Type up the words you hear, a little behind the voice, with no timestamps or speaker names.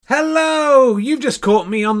Hello! You've just caught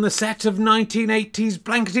me on the set of 1980s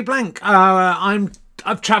blankety blank.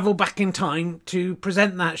 I've travelled back in time to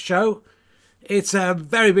present that show. It's a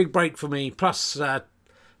very big break for me. Plus,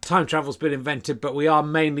 time travel's been invented, but we are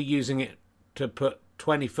mainly using it to put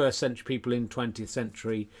 21st century people in 20th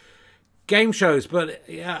century game shows. But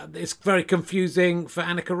yeah, it's very confusing for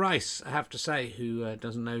Annika Rice, I have to say, who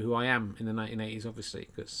doesn't know who I am in the 1980s, obviously,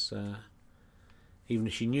 because even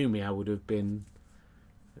if she knew me, I would have been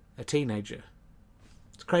a teenager.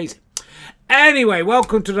 It's crazy. Anyway,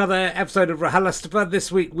 welcome to another episode of RHLSTP,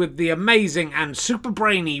 this week with the amazing and super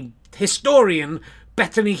brainy historian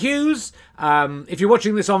Bettany Hughes. If you're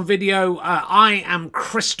watching this on video, I am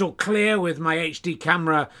crystal clear with my HD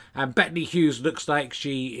camera, and Bettany Hughes looks like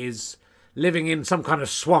she is living in some kind of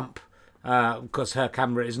swamp because her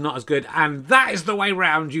camera is not as good, and that is the way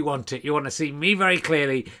round you want it. You want to see me very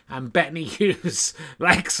clearly and Bettany Hughes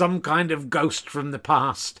like some kind of ghost from the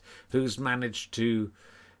past who's managed to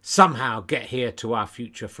somehow get here to our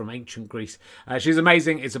future from ancient Greece. She's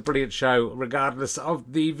amazing. It's a brilliant show, regardless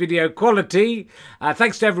of the video quality.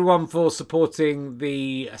 Thanks to everyone for supporting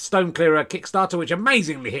the Stone Clearer Kickstarter, which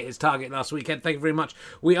amazingly hit its target last weekend. Thank you very much.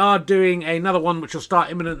 We are doing another one, which will start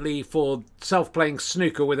imminently, for self-playing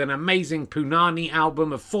snooker, with an amazing Punani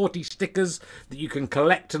album of 40 stickers that you can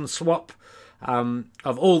collect and swap.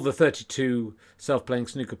 Of all the 32 self-playing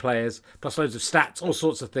snooker players, plus loads of stats, all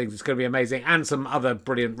sorts of things. It's going to be amazing, and some other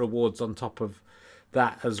brilliant rewards on top of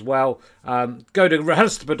that as well. Go to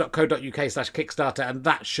rhlstp.co.uk/Kickstarter, and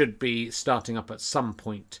that should be starting up at some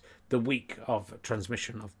point the week of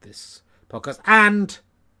transmission of this podcast. And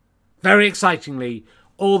very excitingly,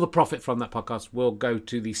 all the profit from that podcast will go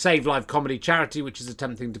to the Save Live Comedy charity, which is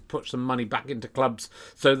attempting to put some money back into clubs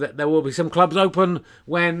so that there will be some clubs open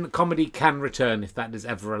when comedy can return, if that is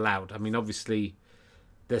ever allowed. I mean, obviously,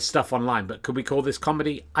 there's stuff online, but could we call this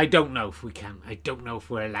comedy? I don't know if we can. I don't know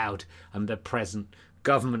if we're allowed under present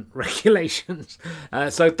government regulations.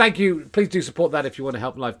 So thank you. Please do support that if you want to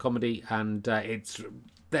help live comedy, and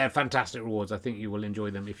they're fantastic rewards. I think you will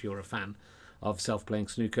enjoy them if you're a fan of self-playing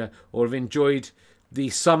snooker or have enjoyed the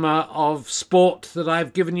summer of sport that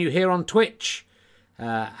I've given you here on Twitch.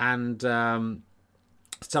 Self-playing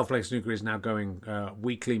snooker is now going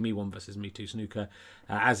weekly, Me One versus Me Two snooker,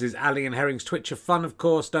 as is Ali and Herring's Twitch of Fun, of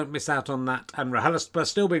course. Don't miss out on that. And RHLSTP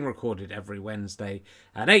still being recorded every Wednesday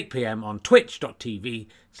at 8 p.m. on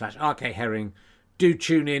twitch.tv/RKHerring. Do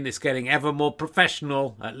tune in. It's getting ever more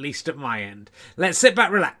professional, at least at my end. Let's sit back,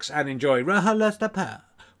 relax, and enjoy RHLSTP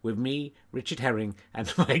with me, Richard Herring,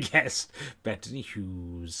 and my guest, Bettany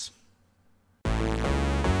Hughes.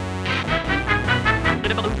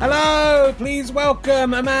 Hello, please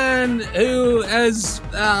welcome a man who is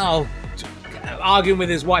arguing with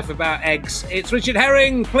his wife about eggs. It's Richard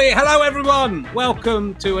Herring. Please, hello, everyone.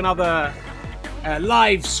 Welcome to another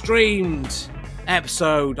live-streamed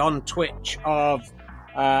episode on Twitch of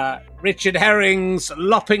Richard Herring's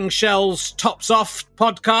Lopping Shells Tops Off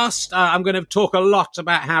podcast. I'm going to talk a lot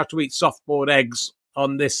about how to eat soft-boiled eggs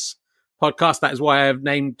on this podcast. That is why I've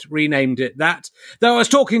renamed it that. Though I was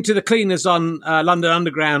talking to the cleaners on London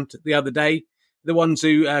Underground the other day, the ones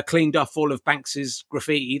who cleaned off all of Banks's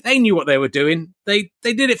graffiti. They knew what they were doing. They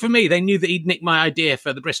did it for me. They knew that he'd nicked my idea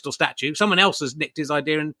for the Bristol statue. Someone else has nicked his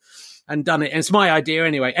idea and done it. And it's my idea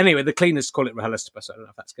anyway. Anyway, the cleaners call it RHLSTP, so I don't know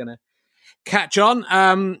if that's going to catch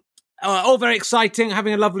on. All very exciting,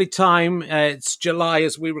 having a lovely time. It's July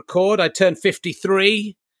as we record. I turned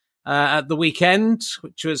 53 at the weekend,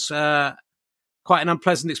 which was quite an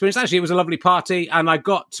unpleasant experience. Actually, it was a lovely party, and I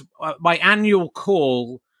got my annual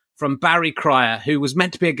call from Barry Cryer, who was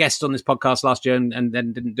meant to be a guest on this podcast last year and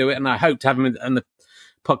then didn't do it, and I hope to have him on the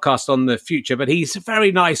podcast on the future. But he's a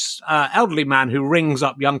very nice elderly man who rings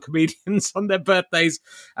up young comedians on their birthdays,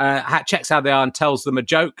 checks how they are and tells them a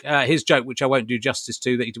joke. His joke, which I won't do justice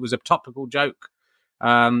to, that it was a topical joke,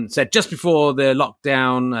 said just before the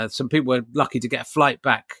lockdown, some people were lucky to get a flight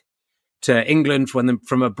back to England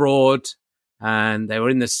from abroad, and they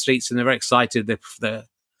were in the streets and they're very excited. The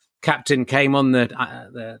captain came on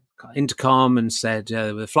the intercom and said,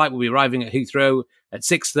 the flight will be arriving at Heathrow at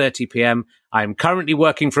 6:30 p.m. I am currently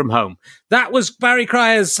working from home. That was Barry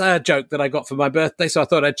Cryer's joke that I got for my birthday, so I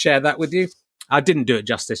thought I'd share that with you. I didn't do it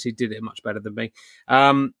justice. He did it much better than me.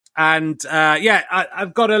 I've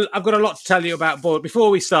got a lot to tell you about boiled.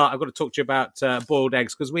 Before we start, I've got to talk to you about boiled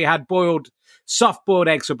eggs, because we had soft-boiled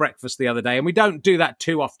eggs for breakfast the other day, and we don't do that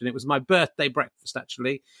too often. It was my birthday breakfast,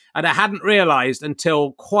 actually, and I hadn't realised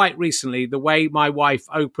until quite recently the way my wife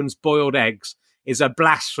opens boiled eggs is a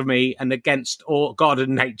blasphemy and against all God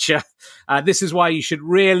and nature. This is why you should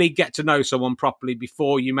really get to know someone properly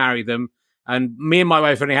before you marry them. And me and my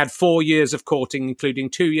wife only had 4 years of courting, including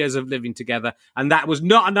 2 years of living together. And that was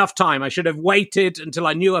not enough time. I should have waited until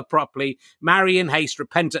I knew her properly. Marry in haste,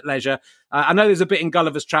 repent at leisure. I know there's a bit in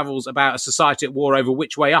Gulliver's Travels about a society at war over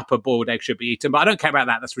which way up a boiled egg should be eaten, but I don't care about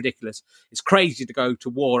that. That's ridiculous. It's crazy to go to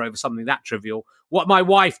war over something that trivial. What my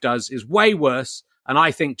wife does is way worse, and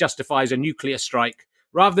I think justifies a nuclear strike.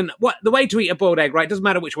 Rather than the way to eat a boiled egg, right? Doesn't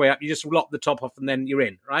matter which way up. You just lop the top off and then you're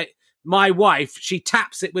in, right? My wife, she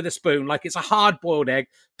taps it with a spoon like it's a hard-boiled egg,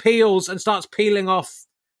 peels and starts peeling off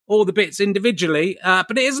all the bits individually.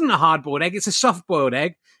 But it isn't a hard-boiled egg; it's a soft-boiled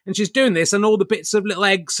egg. And she's doing this, and all the bits of little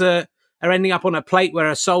eggs are ending up on a plate where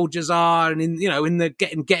her soldiers are, and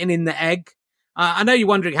getting in the egg. I know you're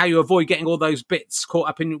wondering how you avoid getting all those bits caught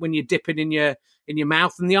up in when you're dipping in your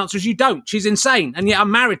mouth, and the answer is you don't. She's insane, and yet I'm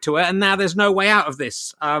married to her, and now there's no way out of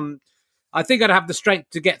this. I think I'd have the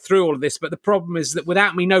strength to get through all of this, but the problem is that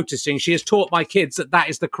without me noticing, she has taught my kids that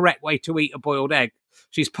is the correct way to eat a boiled egg.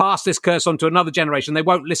 She's passed this curse on to another generation. They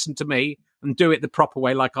won't listen to me and do it the proper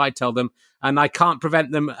way, like I tell them, and I can't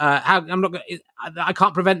prevent them. I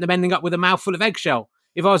can't prevent them ending up with a mouthful of eggshell.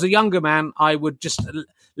 If I was a younger man, I would just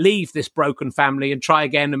leave this broken family and try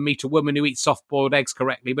again and meet a woman who eats soft-boiled eggs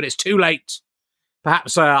correctly. But it's too late.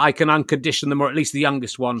 Perhaps I can uncondition them, or at least the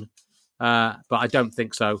youngest one, but I don't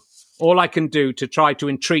think so. All I can do to try to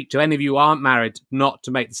entreat to any of you who aren't married not to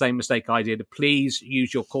make the same mistake I did, please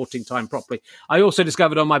use your courting time properly. I also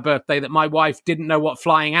discovered on my birthday that my wife didn't know what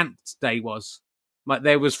Flying Ants Day was.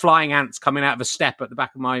 There was flying ants coming out of a step at the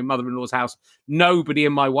back of my mother-in-law's house. Nobody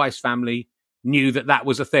in my wife's family knew that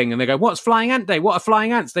was a thing. And they go, what's Flying Ant Day? What are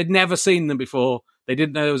flying ants? They'd never seen them before. They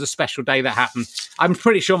didn't know there was a special day that happened. I'm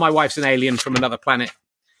pretty sure my wife's an alien from another planet.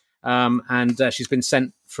 And she's been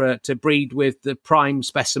sent to breed with the prime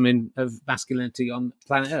specimen of masculinity on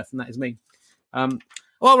planet Earth, and that is me.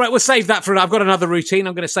 All right, we'll save that for. I've got another routine.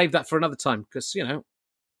 I'm going to save that for another time because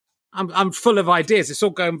I'm full of ideas. It's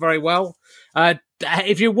all going very well.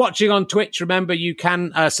 If you're watching on Twitch, remember you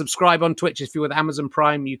can subscribe on Twitch. If you're with Amazon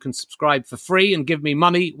Prime, you can subscribe for free and give me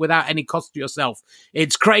money without any cost to yourself.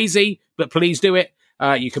 It's crazy, but please do it.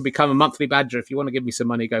 You can become a monthly badger. If you want to give me some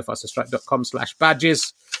money, go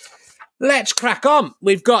fasterstripe.com/badges. Let's crack on.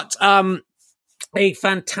 We've got a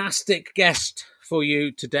fantastic guest for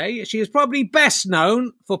you today. She is probably best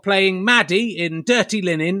known for playing Maddie in Dirty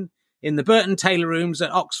Linen in the Burton Taylor Rooms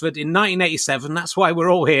at Oxford in 1987. That's why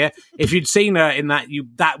we're all here. If you'd seen her in that,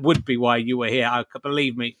 that would be why you were here.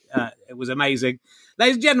 Believe me, it was amazing.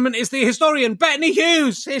 Ladies and gentlemen, it's the historian Bettany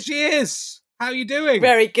Hughes. Here she is. How are you doing?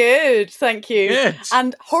 Very good, thank you. Good.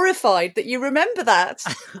 And horrified that you remember that.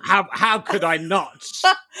 How could I not?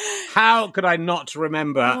 How could I not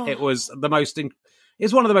remember? Oh. It was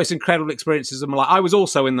it's one of the most incredible experiences of my life. I was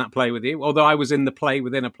also in that play with you, although I was in the play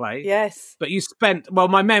within a play. Yes. But you spent,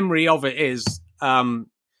 my memory of it is, my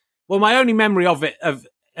only memory of it, of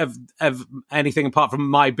anything apart from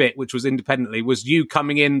my bit, which was independently, was you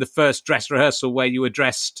coming in the first dress rehearsal where you were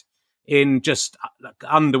dressed in just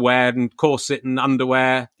underwear and corset and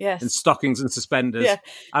underwear, yes, and stockings and suspenders. Yeah.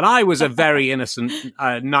 And I was a very innocent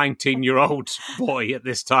 19-year-old boy at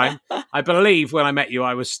this time. I believe when I met you,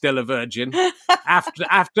 I was still a virgin.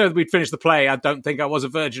 After we'd finished the play, I don't think I was a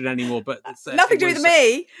virgin anymore. But nothing to do with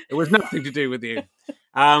me. It was nothing to do with you.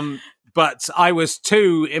 But I was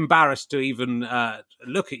too embarrassed to even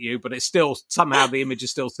look at you. But it's still, somehow the image is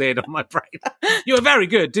still seared on my brain. You were very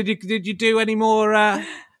good. Did you do any more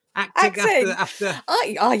acting? After?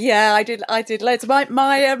 Yeah, I did loads.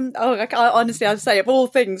 Honestly, I'd say of all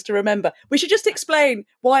things to remember, we should just explain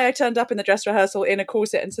why I turned up in the dress rehearsal in a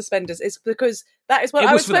corset and suspenders. It's because that is what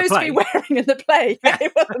I was supposed to be wearing in the play.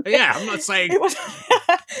 Yeah, I'm not saying it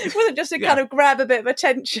wasn't just to kind of grab a bit of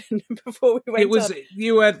attention before we went. It was on.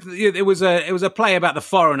 It was a play about the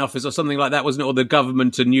Foreign Office or something like that, wasn't it? Or the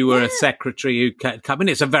government, and you were a secretary who come in.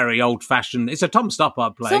 It's a very old-fashioned. It's a Tom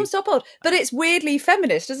Stoppard play. Tom Stoppard, but it's weirdly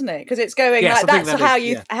feminist, isn't it? Because it's going like that's how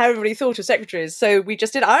everybody thought of secretaries. So we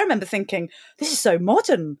just did. I remember thinking, this is so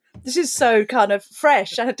modern. This is so kind of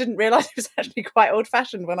fresh. I didn't realise it was actually quite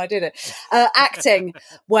old-fashioned when I did it. Acting,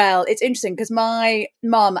 well, it's interesting because my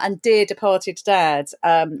mum and dear departed dad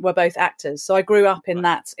were both actors, so I grew up in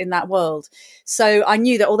that world. So I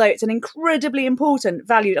knew that although it's an incredibly important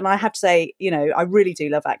value, and I have to say, I really do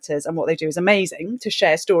love actors, and what they do is amazing to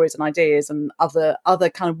share stories and ideas and other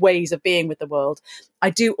kind of ways of being with the world. I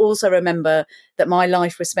do also remember that my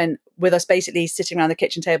life was spent with us basically sitting around the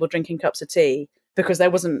kitchen table drinking cups of tea, because there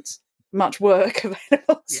wasn't much work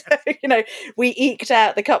available. So, we eked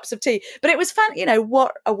out the cups of tea. But it was fun,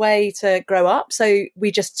 what a way to grow up. So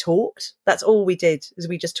we just talked. That's all we did, is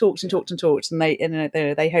we just talked and talked and talked, and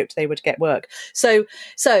they hoped they would get work. So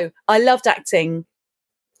I loved acting.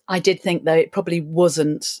 I did think, though, it probably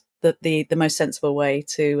wasn't the most sensible way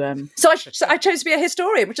to so I chose to be a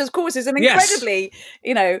historian, which of course is an incredibly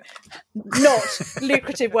not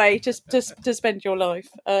lucrative way to spend your life,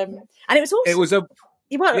 and it was also I was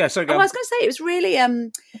going to say it was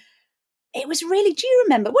really do you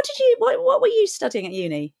remember what were you studying at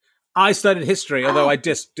uni? I studied history, although I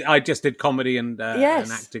just did comedy and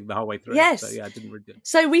acting the whole way through. Yes. So I didn't really do it.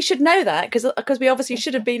 So we should know that because we obviously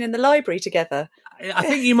should have been in the library together. I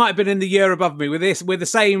think you might have been in the year above me. We're the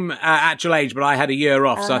same actual age, but I had a year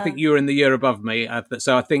off, so I think you were in the year above me.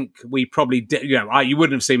 So I think we probably did. You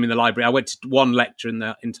wouldn't have seen me in the library. I went to one lecture in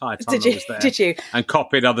the entire time I was there. Did you? And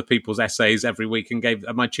copied other people's essays every week and gave.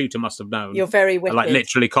 My tutor must have known. You're very wicked. I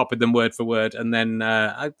literally copied them word for word, and then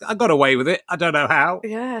I got away with it. I don't know how.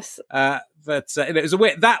 Yes. But it was a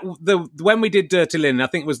weird when we did Dirty Linen, I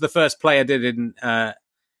think it was the first play I did in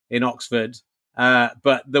Oxford.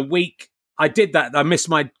 But the week I did that, I missed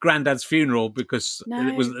my granddad's funeral because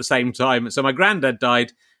it was at the same time. So my granddad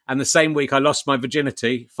died, and the same week I lost my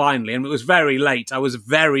virginity finally, and it was very late. I was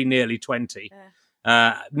very nearly 20.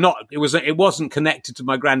 It wasn't connected to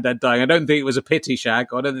my granddad dying. I don't think it was a pity shag.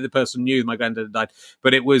 I don't think the person knew my granddad had died,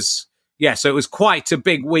 but it was. Yeah, so it was quite a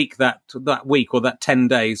big week that week, or that 10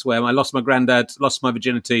 days, where I lost my granddad, lost my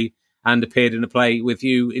virginity, and appeared in a play with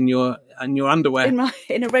you in your underwear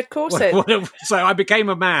in a red corset. So I became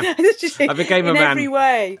a man. I became a man in every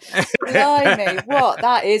way. Blimey, what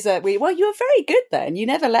that is a we. Well, you were very good then. You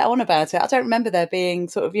never let on about it. I don't remember there being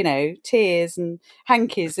sort of tears and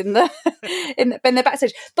hankies in the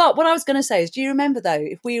backstage. But what I was going to say is, do you remember though?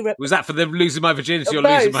 If we was that for the losing my virginity or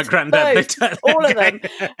losing my granddad? All of them.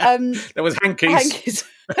 There was hankies.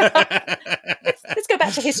 Let's go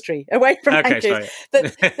back to history, away from hankies.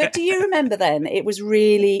 But do you remember then? It was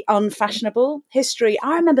really unfashionable history.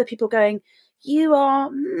 I remember people going, "You are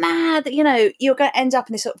mad! You're going to end up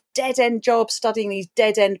in this sort of dead end job studying these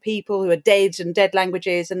dead end people who are dead and dead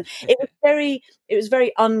languages." And it was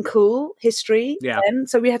very uncool history. Yeah. Then.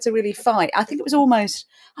 So we had to really fight. I think it was almost.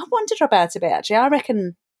 I wondered about it a bit actually.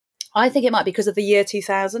 I think it might be because of the year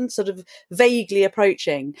 2000 sort of vaguely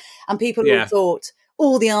approaching, and people all thought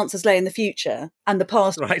all the answers lay in the future and the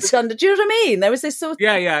past was under. Do you know what I mean? There was this sort of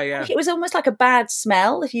it was almost like a bad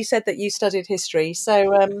smell if you said that you studied history.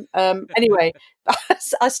 So anyway,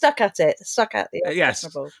 I stuck at it. Stuck at the yes.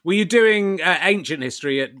 Were you doing ancient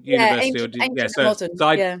history at university? Ancient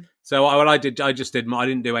modern. So I just did. I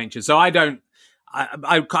didn't do ancient. So I don't.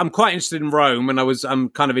 I'm quite interested in Rome, and I'm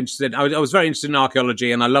kind of interested. I was very interested in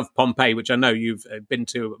archaeology, and I love Pompeii, which I know you've been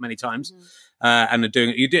to many times. And are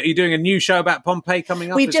doing a new show about Pompeii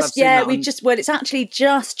coming up? It's actually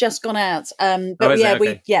just gone out. So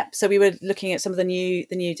we were looking at some of the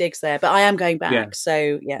new digs there, but I am going back. Yeah.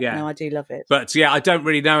 So no, I do love it. But I don't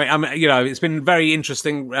really know it. It's been very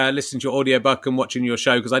interesting listening to your audiobook and watching your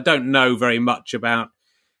show, because I don't know very much about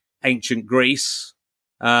ancient Greece.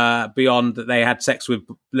 Beyond that, they had sex with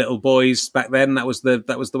little boys back then. That was the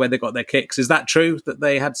way they got their kicks. Is that true that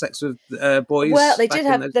they had sex with boys? Well, they did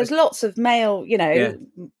have. There's lots of male,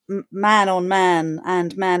 man on man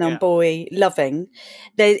and man on boy loving.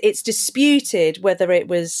 It's disputed whether it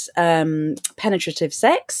was penetrative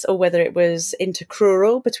sex or whether it was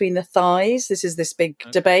intercrural between the thighs. This is this big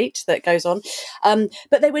debate that goes on.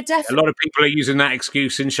 But they were definitely. A lot of people are using that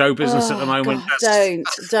excuse in show business at the moment. God,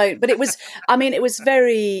 don't. But it was. I mean, it was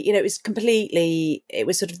very. It was completely. It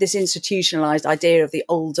was sort of this institutionalized idea of the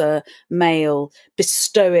older male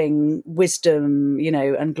bestowing wisdom,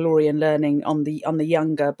 and glory and learning on the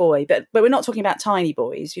younger boy. But we're not talking about tiny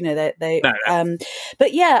boys, No.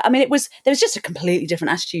 But yeah, I mean, there was just a completely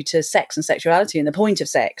different attitude to sex and sexuality and the point of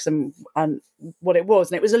sex and what it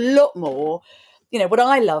was, and it was a lot more. What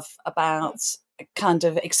I love about kind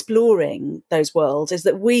of exploring those worlds is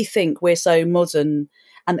that we think we're so modern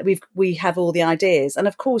and that we have all the ideas, and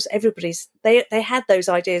of course they had those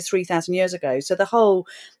ideas 3,000 years ago. So the whole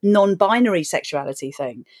non-binary sexuality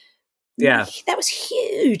thing, that was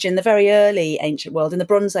huge in the very early ancient world, in the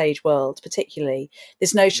Bronze Age world particularly.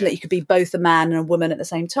 This notion that you could be both a man and a woman at the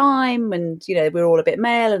same time, and we're all a bit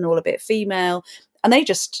male and all a bit female, and they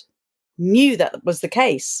just knew that was the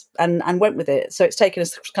case and went with it. So it's taken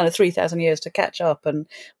us kind of 3,000 years to catch up and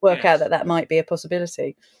work out that might be a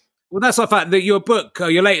possibility. Well, that's the fact that your book,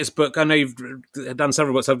 your latest book, I know you've done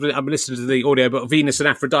several books. I've listened to the audio book, Venus and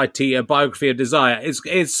Aphrodite, a biography of desire.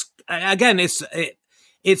 It's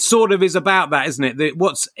it sort of is about that, isn't it?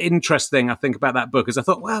 What's interesting, I think, about that book is I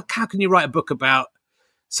thought, well, how can you write a book about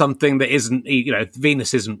something that isn't,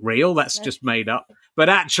 Venus isn't real, that's just made up. But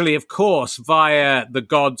actually, of course, via the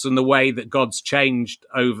gods and the way that gods changed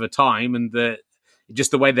over time and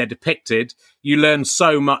just the way they're depicted, you learn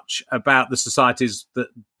so much about the societies that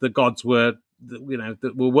the gods were,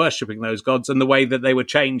 that were worshipping those gods and the way that they were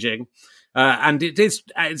changing. And it's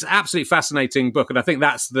absolutely fascinating book. And I think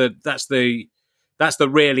that's the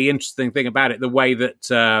really interesting thing about it, the way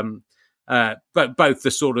that but both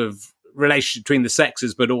the sort of relationship between the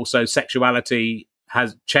sexes, but also sexuality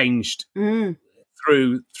has changed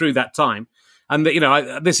through that time. And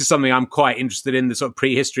this is something I'm quite interested in, the sort of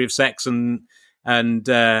prehistory of sex and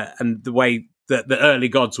the way that the early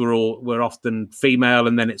gods were often female,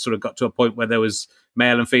 and then it sort of got to a point where there was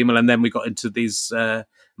male and female, and then we got into these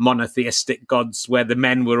monotheistic gods where the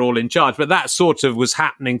men were all in charge. But that sort of was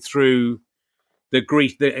happening through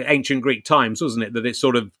the ancient Greek times, wasn't it?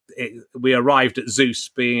 That we arrived at Zeus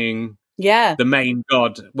being the main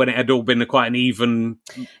god when it had all been quite an even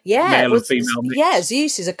male and female mix. Yeah,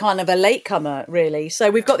 Zeus is a kind of a latecomer, really.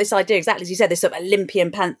 So we've got this idea, exactly as you said, this sort of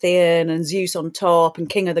Olympian pantheon and Zeus on top and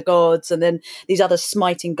king of the gods, and then these other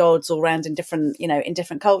smiting gods all around in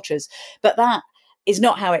different cultures. But that is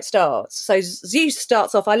not how it starts. So Zeus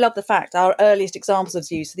starts off, I love the fact, our earliest examples of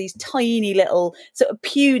Zeus are these tiny little sort of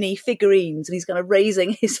puny figurines, and he's kind of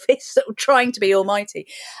raising his fist, sort of trying to be almighty.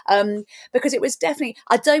 Because it was definitely,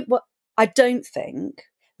 I don't think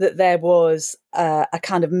that there was a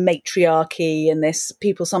kind of matriarchy in this.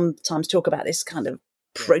 People sometimes talk about this kind of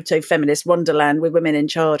proto-feminist wonderland with women in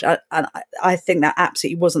charge. And I think that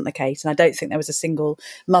absolutely wasn't the case. And I don't think there was a single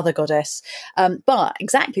mother goddess. But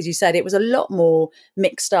exactly as you said, it was a lot more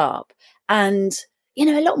mixed up and,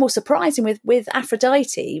 a lot more surprising with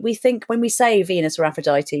Aphrodite. We think when we say Venus or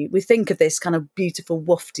Aphrodite, we think of this kind of beautiful,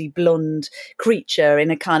 wafty, blonde creature in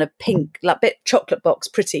a kind of pink, like bit chocolate box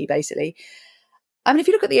pretty, basically. I mean, if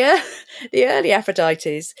you look at the early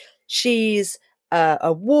Aphrodites, she's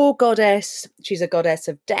a war goddess. She's a goddess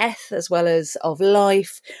of death as well as of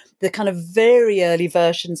life. The kind of very early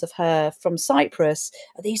versions of her from Cyprus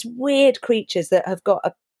are these weird creatures that have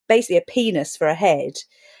got basically a penis for a head.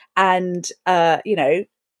 And,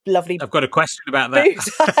 lovely. I've got a question about that.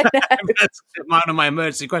 I know. That's one of my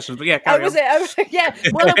emergency questions, but yeah, carry on. Yeah.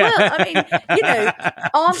 Well, I mean,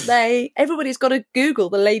 aren't they? Everybody's got to Google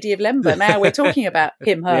the Lady of Lemba. Now we're talking about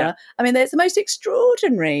him, her. Yeah. I mean, there's the most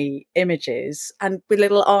extraordinary images and with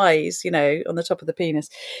little eyes, on the top of the penis.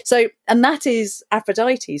 So, and that is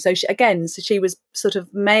Aphrodite. So she was sort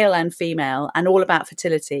of male and female and all about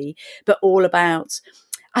fertility, but all about,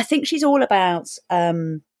 I think she's all about,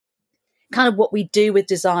 kind of what we do with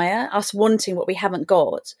desire, us wanting what we haven't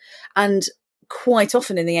got. And quite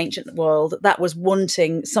often in the ancient world, that was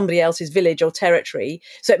wanting somebody else's village or territory.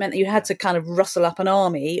 So it meant that you had to kind of rustle up an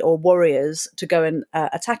army or warriors to go and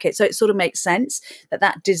attack it. So it sort of makes sense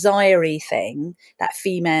that desire-y thing, that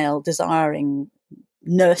female desiringness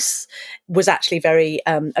was actually very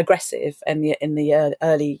aggressive in the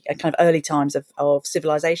early times of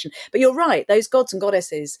civilization. But you're right, those gods and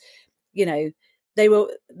goddesses,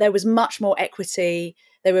 there was much more equity.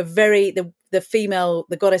 They were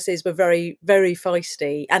the goddesses were very, very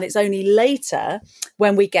feisty. And it's only later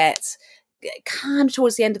when we get kind of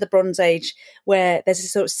towards the end of the Bronze Age where there's a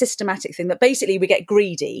sort of systematic thing that basically we get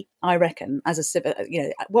greedy, I reckon, as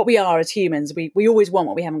what we are as humans. We always want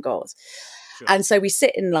what we haven't got. Sure. And so we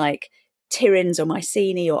sit in like Tiryns or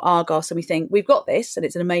Mycenae or Argos and we think we've got this and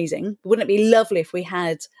it's an amazing. Wouldn't it be lovely if we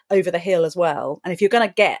had over the hill as well? And if you're going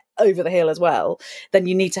to get over the hill as well, then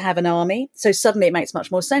you need to have an army. So suddenly it makes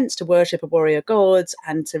much more sense to worship a warrior god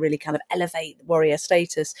and to really kind of elevate warrior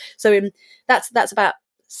status. So that's about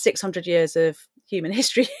 600 years of human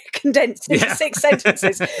history condensed into 6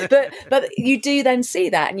 sentences. But you do then see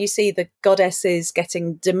that, and you see the goddesses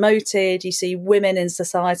getting demoted. You see women in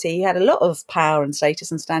society who had a lot of power and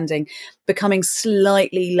status and standing becoming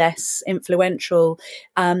slightly less influential.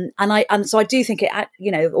 And so I do think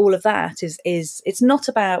all of that is it's not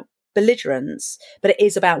about belligerence, but it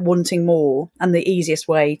is about wanting more. And the easiest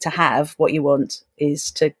way to have what you want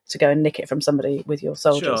is to go and nick it from somebody with your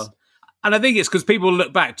soldiers. Sure. And I think it's because people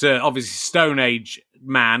look back to obviously Stone Age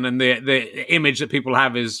man, and the image that people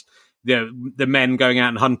have is the men going out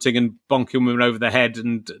and hunting and bonking women over the head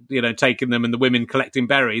and taking them, and the women collecting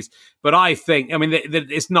berries. But I think,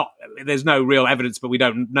 it's not. There's no real evidence, but we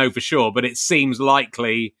don't know for sure. But it seems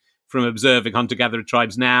likely from observing hunter-gatherer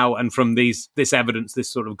tribes now, and from this evidence, this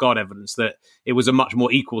sort of God evidence, that it was a much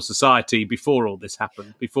more equal society before all this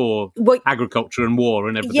happened, before agriculture and war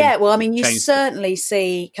and everything. Yeah, well, I mean, you certainly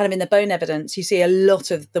see kind of in the bone evidence, you see a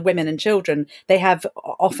lot of the women and children. They have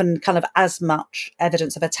often kind of as much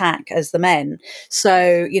evidence of attack as the men.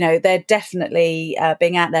 So, they're definitely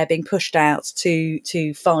being out there, being pushed out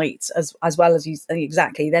to fight as well as you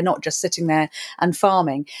exactly. They're not just sitting there and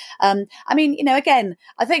farming. I mean, again,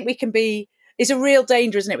 I think we can be. It's a real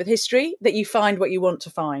danger, isn't it, with history, that you find what you want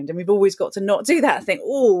to find. And we've always got to not do that. I think,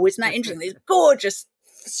 oh, isn't that interesting? These gorgeous,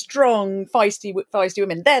 strong, feisty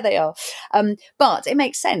women. There they are. But it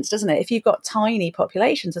makes sense, doesn't it? If you've got tiny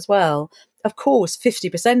populations as well, of course,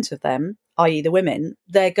 50% of them, i.e. the women,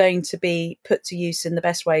 they're going to be put to use in the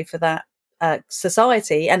best way for that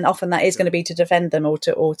society, and often that is going to be to defend them or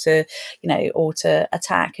to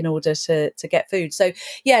attack in order to get food. So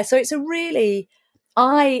it's a really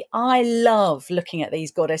I love looking at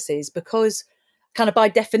these goddesses because kind of by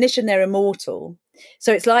definition they're immortal.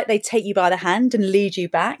 So it's like they take you by the hand and lead you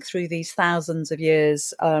back through these thousands of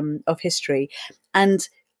years of history. And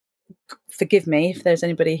forgive me if there's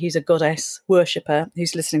anybody who's a goddess worshipper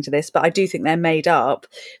who's listening to this, but I do think they're made up.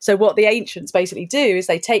 So what the ancients basically do is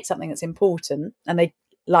they take something that's important and they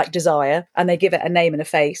like desire, and they give it a name and a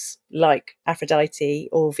face, like Aphrodite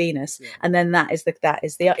or Venus, and then it's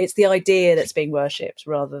the idea that's being worshipped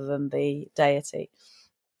rather than the deity.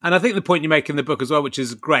 And I think the point you make in the book as well, which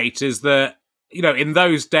is great, is that in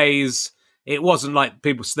those days it wasn't like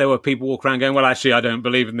there were people walking around going, well, actually, I don't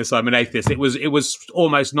believe in this, I'm an atheist. It was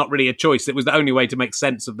almost not really a choice. It was the only way to make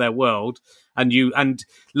sense of their world, and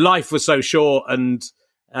life was so short and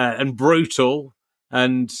brutal.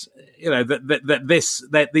 And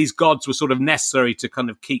that these gods were sort of necessary to kind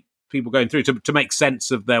of keep people going through, to make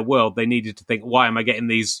sense of their world. They needed to think, why am I getting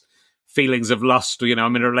these feelings of lust?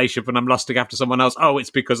 I'm in a relationship and I'm lusting after someone else. Oh, it's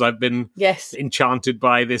because I've been enchanted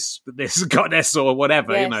by this goddess or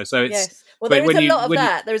whatever. So it's well, there is a lot of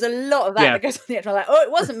that. There is a lot of that goes on the internet. Like, oh, it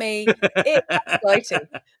wasn't me. It's Aphrodite.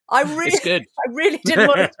 I really didn't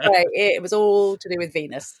want to say it was all to do with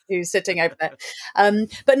Venus, who's sitting over there.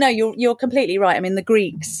 But no, you're completely right. I mean, the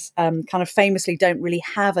Greeks kind of famously don't really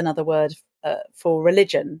have another word for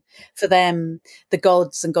religion. For them, the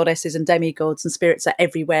gods and goddesses and demigods and spirits are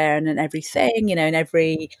everywhere and in everything, in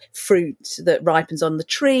every fruit that ripens on the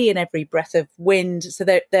tree and every breath of wind. So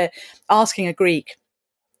they're asking a Greek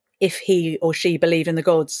if he or she believed in the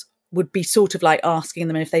gods would be sort of like asking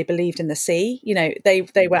them if they believed in the sea.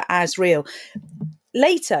 They were as real.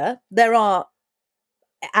 Later, there are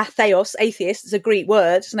atheists. It's a Greek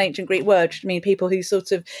word. It's an ancient Greek word, which means people who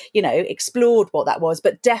sort of, explored what that was.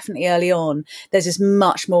 But definitely early on, there's this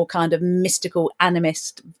much more kind of mystical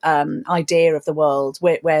animist idea of the world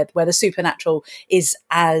where the supernatural is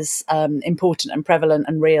as important and prevalent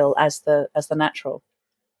and real as the natural.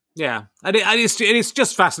 Yeah, and it's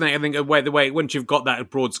just fascinating. I think the way once you've got that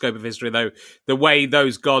broad scope of history, though, the way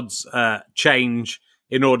those gods change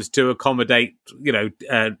in order to accommodate,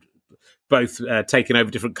 both taking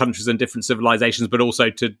over different countries and different civilizations, but also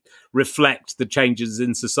to reflect the changes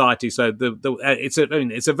in society. So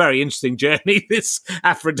it's a very interesting journey. This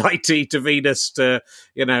Aphrodite to Venus to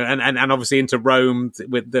and obviously into Rome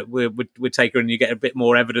with take her, and you get a bit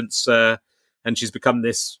more evidence, and she's become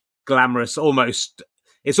this glamorous almost.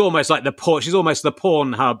 It's almost like she's almost the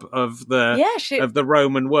porn hub of the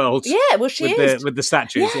Roman world. Yeah, well, she is. With the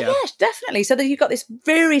statues. Yeah, definitely. So then you've got this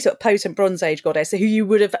very sort of potent Bronze Age goddess who you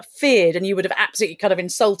would have feared and you would have absolutely kind of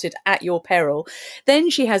insulted at your peril.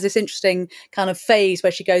 Then she has this interesting kind of phase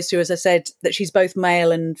where she goes through, as I said, that she's both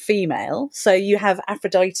male and female. So you have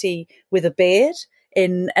Aphrodite with a beard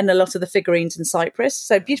in a lot of the figurines in Cyprus.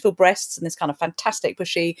 So beautiful breasts and this kind of fantastic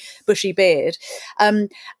bushy beard.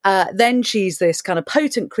 Then she's this kind of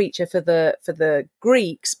potent creature for the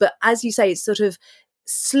Greeks. But as you say, it's sort of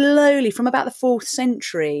slowly from about the 4th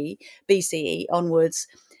century BCE onwards,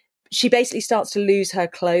 she basically starts to lose her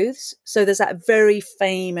clothes. So there's that very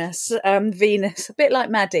famous Venus, a bit like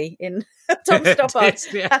Maddie in Tom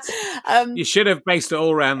Stoppard. You should have based it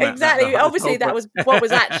all around that. Exactly. Obviously, that was what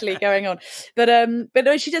was actually going on. But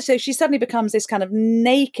no, she does. So she suddenly becomes this kind of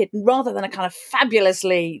naked, rather than a kind of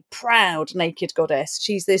fabulously proud naked goddess.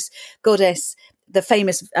 She's this goddess, the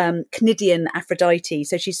famous Cnidian Aphrodite.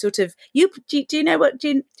 So she's sort of do you know what?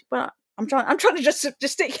 Well, trying to just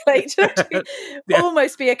gesticulate to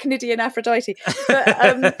almost be a Cnidian Aphrodite.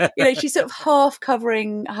 But, she's sort of half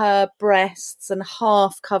covering her breasts and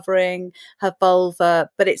half covering her vulva,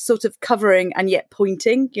 but it's sort of covering and yet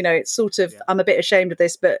pointing. It's sort of, I'm a bit ashamed of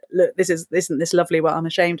this, but look, isn't this lovely what I'm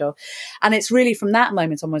ashamed of? And it's really from that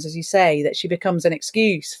moment onwards, as you say, that she becomes an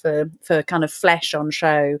excuse for kind of flesh on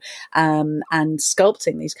show, and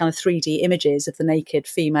sculpting these kind of 3D images of the naked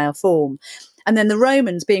female form. And then the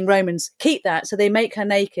Romans, being Romans, keep that. So they make her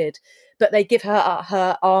naked, but they give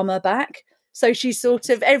her armor back. So she's sort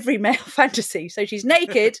of every male fantasy. So she's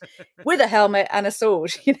naked with a helmet and a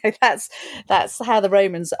sword. That's how the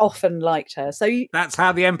Romans often liked her. So that's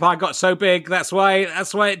how the empire got so big. That's why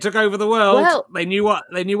it took over the world. Well, they knew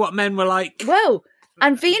what men were like. Well,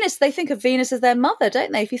 and Venus, they think of Venus as their mother,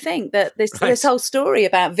 don't they? If you think that this whole story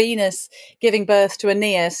about Venus giving birth to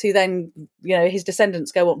Aeneas, who then, his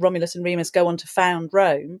descendants Romulus and Remus go on to found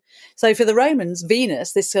Rome. So for the Romans,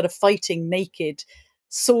 Venus, this sort of fighting, naked,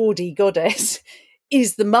 swordy goddess,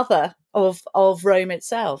 is the mother of Rome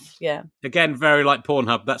itself. Yeah. Again, very like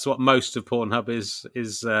Pornhub. That's what most of Pornhub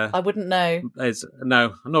is. I wouldn't know.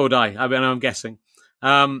 No, nor would I. I mean, I'm guessing.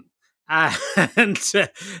 And I'll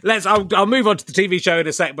move on to the TV show in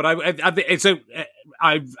a sec, but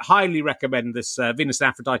I highly recommend this Venus and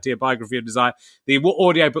Aphrodite, a biography of desire. The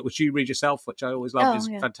audiobook which you read yourself, which I always love, is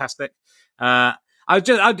fantastic. I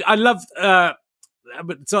love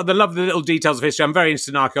the little details of history. I'm very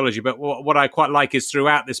interested in archaeology, but what I quite like is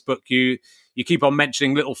throughout this book you keep on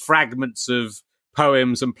mentioning little fragments of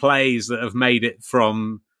poems and plays that have made it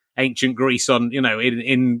from ancient Greece on,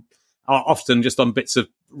 in often just on bits of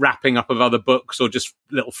wrapping up of other books or just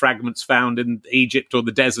little fragments found in Egypt or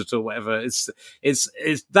the desert or whatever. It's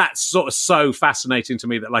that's sort of so fascinating to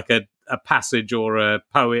me that like a passage or a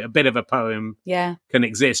bit of a poem can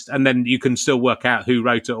exist, and then you can still work out who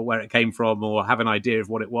wrote it or where it came from or have an idea of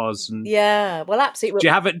what it was. And well, absolutely. Do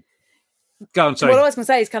you have it? Go on, sorry. What I was going to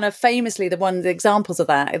say is kind of famously the examples of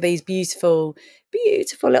that are these beautiful,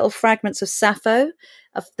 beautiful little fragments of Sappho,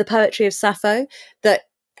 of the poetry of Sappho that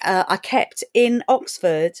are kept in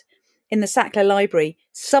Oxford in the Sackler Library.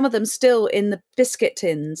 Some of them still in the biscuit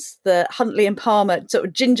tins, the Huntley and Palmer sort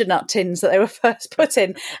of ginger nut tins that they were first put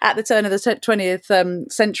in at the turn of the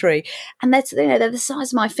 20th century. And they're the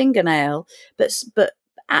size of my fingernail, but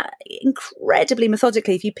incredibly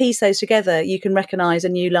methodically. If you piece those together, you can recognise a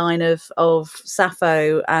new line of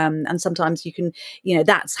Sappho, and sometimes you can,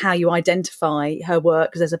 that's how you identify her work,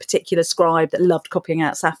 because there's a particular scribe that loved copying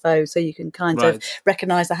out Sappho, so you can kind of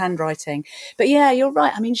recognise the handwriting. But yeah, you're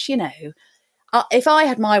right. I mean, if I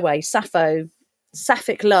had my way,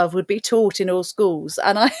 Sapphic love would be taught in all schools,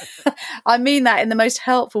 and I mean that in the most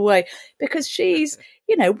helpful way, because she's,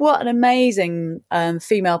 what an amazing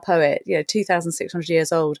female poet, 2,600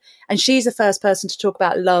 years old, and she's the first person to talk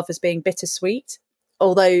about love as being bittersweet,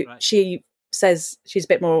 although she says she's a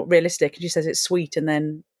bit more realistic and she says it's sweet and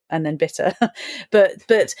then bitter, but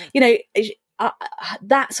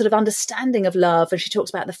that sort of understanding of love, and she talks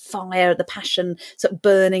about the fire, the passion sort of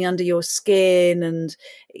burning under your skin, and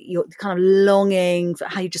your kind of longing for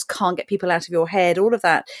how you just can't get people out of your head, all of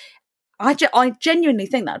that. I genuinely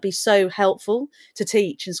think that'd be so helpful to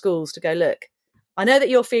teach in schools, to go, look, I know that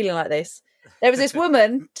you're feeling like this. There was this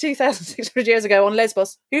woman 2,600 years ago on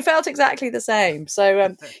Lesbos who felt exactly the same.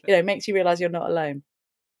 So, it makes you realise you're not alone.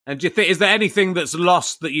 And do you think, is there anything that's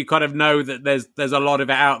lost that you kind of know that there's a lot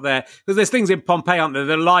of it out there? Because there's things in Pompeii, aren't there?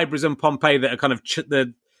 The libraries in Pompeii that are kind of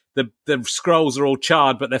the scrolls are all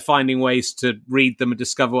charred, but they're finding ways to read them and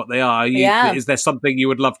discover what they are. Is there something you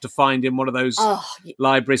would love to find in one of those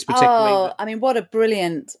libraries particularly? I mean, what a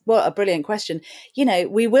brilliant question.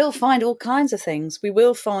 We will find all kinds of things. We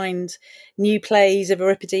will find new plays of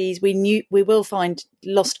Euripides. We will find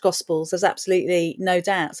lost gospels. There's absolutely no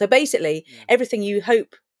doubt. So basically, everything you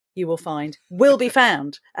hope you will find will be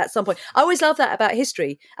found at some point. I always love that about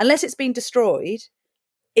history. Unless it's been destroyed,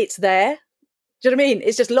 it's there. Do you know what I mean?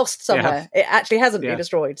 It's just lost somewhere. Yeah. It actually hasn't been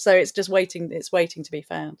destroyed, so it's just waiting. It's waiting to be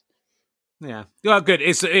found. Yeah, good.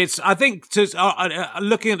 It's. I think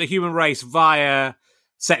looking at the human race via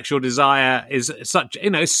sexual desire is such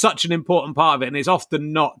an important part of it, and it's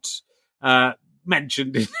often not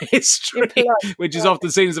mentioned in history, which is often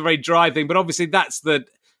seen as a very dry thing. But obviously,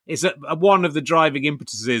 it's one of the driving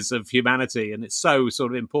impetuses of humanity, and it's so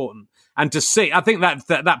sort of important. And to see, I think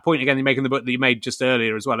that point again you make in the book that you made just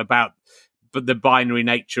earlier as well about the binary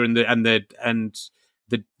nature and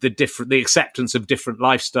the acceptance of different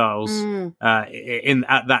lifestyles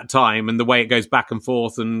at that time, and the way it goes back and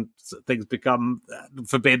forth, and things become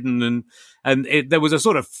forbidden, and there was a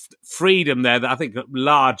sort of freedom there that I think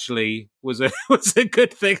largely was a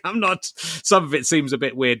good thing. Some of it seems a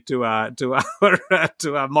bit weird to our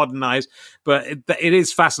modern eyes, but it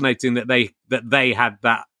is fascinating that they had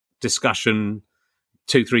that discussion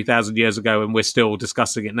 2,000-3,000 years ago, and we're still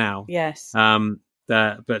discussing it now. Yes.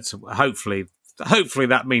 But hopefully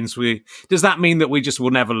that means does that mean that we just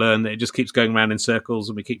will never learn, that it just keeps going around in circles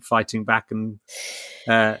and we keep fighting back and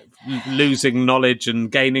losing knowledge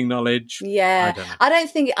and gaining knowledge? Yeah. I don't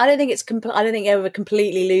think you ever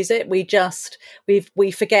completely lose it.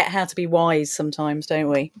 We forget how to be wise sometimes, don't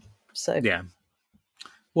we? So yeah.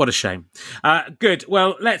 What a shame. Good.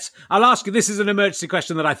 Well, I'll ask you, this is an emergency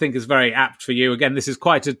question that I think is very apt for you. Again, this is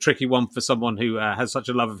quite a tricky one for someone who has such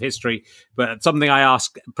a love of history, but something I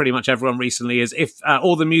ask pretty much everyone recently is if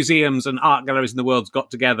all the museums and art galleries in the world got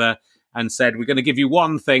together and said, we're going to give you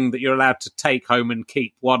one thing that you're allowed to take home and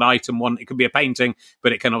keep, one item, it can be a painting,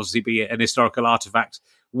 but it can obviously be an historical artifact.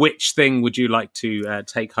 Which thing would you like to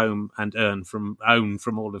take home and own from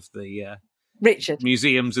all of the Richard,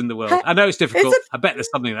 museums in the world? I know it's difficult. I bet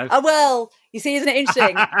there's something though. Well, you see, isn't it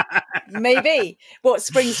interesting? Maybe what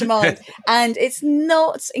springs to mind, and it's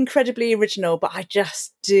not incredibly original, but I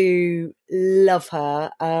just do love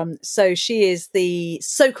her. So she is the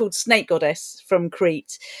so-called snake goddess from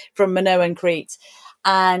Crete, from Minoan Crete,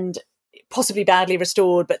 and possibly badly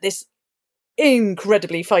restored, but this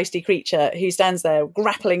incredibly feisty creature who stands there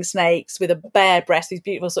grappling snakes with a bare breast, these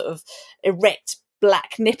beautiful sort of erect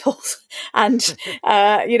black nipples, and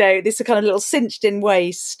this kind of little cinched in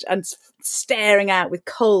waist, and staring out with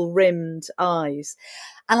coal rimmed eyes.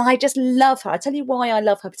 And I just love her. I tell you why I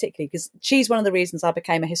love her particularly, because she's one of the reasons I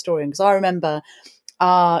became a historian, because I remember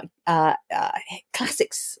our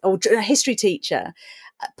classics or history teacher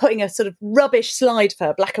putting a sort of rubbish slide for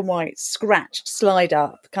her, black and white, scratched slide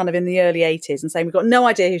up kind of in the early 80s, and saying, we've got no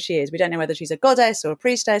idea who she is. We don't know whether she's a goddess or a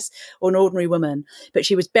priestess or an ordinary woman, but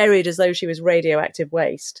she was buried as though she was radioactive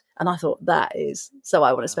waste. And I thought, that is, so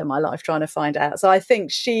I want to spend my life trying to find out. So I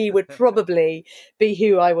think she would probably be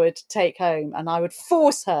who I would take home, and I would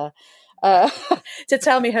force her to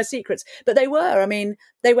tell me her secrets. But they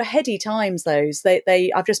were heady times, those.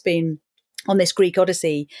 I've just been on this Greek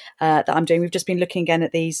Odyssey that I'm doing. We've just been looking again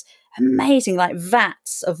at these amazing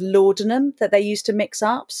vats of laudanum that they used to mix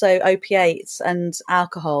up, so opiates and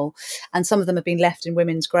alcohol, and some of them have been left in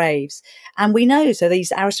women's graves. And we know, so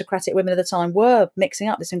these aristocratic women at the time were mixing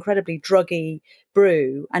up this incredibly druggy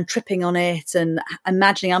brew and tripping on it and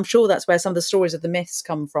imagining, I'm sure that's where some of the stories of the myths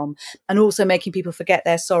come from, and also making people forget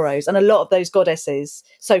their sorrows. And a lot of those goddesses,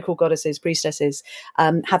 so-called goddesses, priestesses,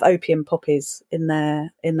 have opium poppies in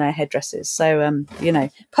their headdresses. So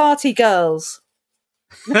party girls.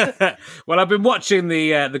 Well, I've been watching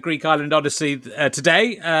the Greek Island Odyssey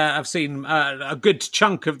today. I've seen a good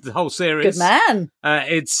chunk of the whole series. Good man.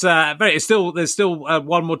 There's still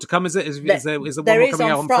one more to come. Is it? Is there one there more is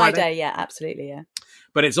coming out on on Friday? Yeah, absolutely. Yeah.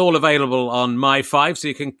 But it's all available on My5, so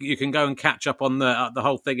you can go and catch up on the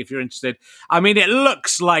whole thing if you're interested. I mean, it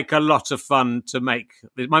looks like a lot of fun to make.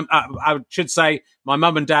 I should say, my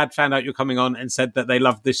mum and dad found out you're coming on and said that they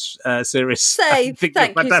loved this series. Thank you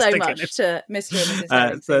so much to Mr.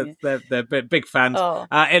 and Mrs. So they're big fans. Oh.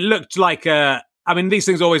 It looked like these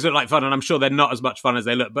things always look like fun, and I'm sure they're not as much fun as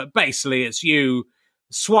they look. But basically, it's you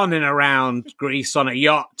swanning around Greece on a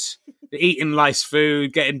yacht, eating nice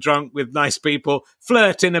food, getting drunk with nice people,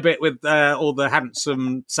 flirting a bit with all the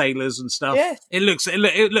handsome sailors and stuff. Yes. It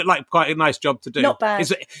looked like quite a nice job to do. Not bad.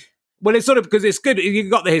 It's sort of, because it's good.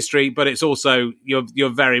 You've got the history, but it's also you're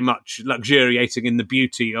very much luxuriating in the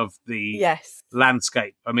beauty of the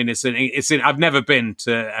landscape. I mean, I've never been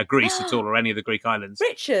to Greece at all, or any of the Greek islands.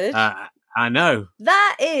 Richard, I know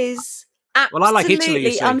that is. Absolutely, I like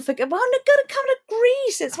Italy, unforgettable. Well, I'm going to come to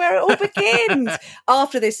Greece. It's where it all begins.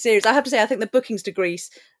 After this series, I have to say, I think the bookings to Greece,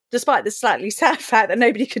 despite the slightly sad fact that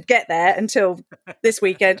nobody could get there until this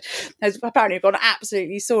weekend, has apparently gone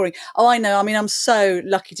absolutely soaring. Oh, I know. I mean, I'm so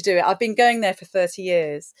lucky to do it. I've been going there for 30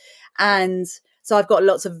 years. And so I've got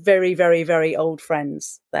lots of very, very, very old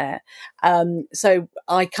friends there. So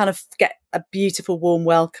I kind of get a beautiful, warm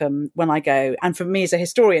welcome when I go. And for me as a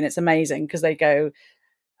historian, it's amazing because they go,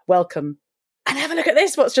 welcome, and have a look at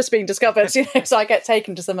this, what's just been discovered. So I get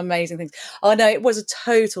taken to some amazing things. Oh no, it was a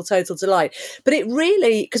total delight. But it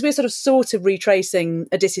really, because we're sort of retracing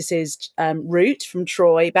Odysseus's route from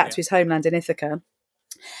Troy back to his homeland in Ithaca.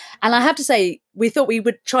 And I have to say, we thought we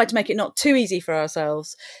would try to make it not too easy for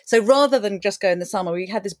ourselves. So rather than just go in the summer, we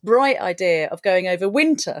had this bright idea of going over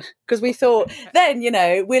winter, because we thought then,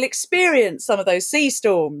 we'll experience some of those sea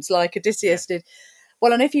storms like Odysseus did.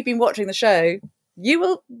 Well, and if you've been watching the show,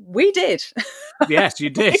 we did. Yes, you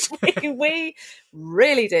did. we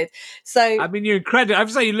really did. So I mean, you're incredible. I have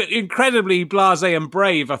to say, you look incredibly blasé and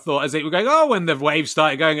brave. I thought, as it were going, when the waves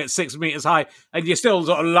started going at 6 meters high, and you're still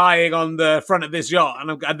sort of lying on the front of this yacht,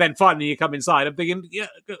 and then finally you come inside. I'm thinking,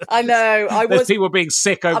 I know. There's people being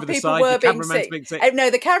sick over the side. The cameraman's being sick. No,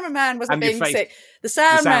 the cameraman wasn't being sick. The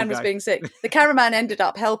sound man was being sick. The cameraman ended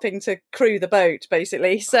up helping to crew the boat,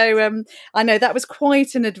 basically. So I know that was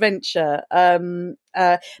quite an adventure.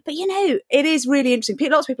 But it is really interesting.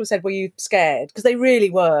 Lots of people said, "Were you scared?" Because they really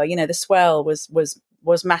were. The swell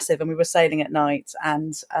was massive, and we were sailing at night,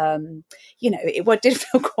 and it did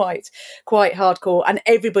feel quite hardcore. And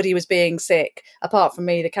everybody was being sick, apart from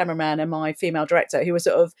me, the cameraman, and my female director, who was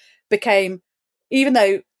sort of became, even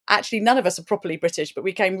though actually none of us are properly British, but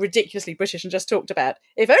we became ridiculously British and just talked about,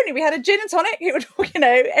 if only we had a gin and tonic, it would,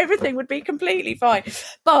 everything would be completely fine.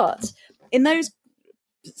 But in those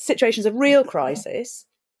situations of real crisis,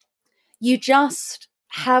 you just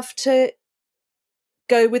have to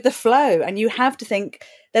go with the flow, and you have to think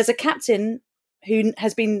there's a captain who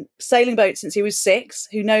has been sailing boats since he was 6,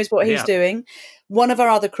 who knows what he's doing. One of our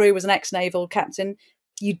other crew was an ex-naval captain.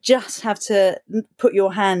 You just have to put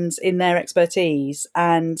your hands in their expertise,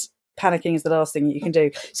 and panicking is the last thing you can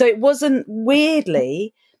do. So it wasn't,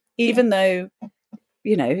 weirdly, even though,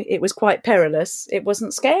 it was quite perilous, it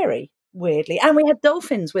wasn't scary, weirdly. And we had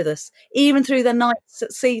dolphins with us, even through the nights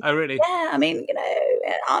at sea. Oh, really? Yeah, I mean,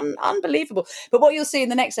 unbelievable. But what you'll see in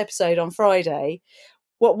the next episode on Friday,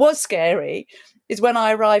 what was scary is when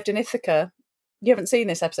I arrived in Ithaca. You haven't seen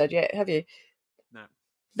this episode yet, have you? No.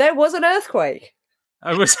 There was an earthquake.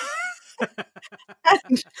 I was.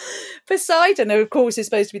 And Poseidon, who of course is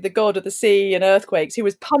supposed to be the god of the sea and earthquakes, he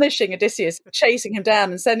was punishing Odysseus, chasing him down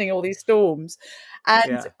and sending all these storms.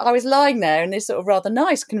 And I was lying there in this sort of rather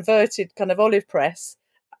nice converted kind of olive press,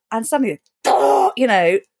 and suddenly,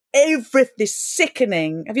 this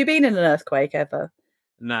sickening. Have you been in an earthquake ever?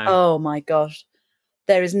 No. Oh my gosh.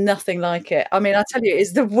 There is nothing like it. I mean, I tell you,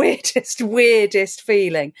 it's the weirdest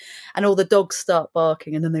feeling. And all the dogs start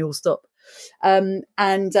barking, and then they all stop.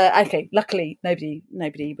 Okay, luckily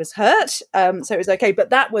nobody was hurt, so it was okay. But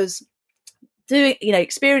that was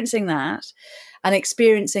experiencing that and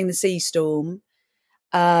experiencing the sea storm.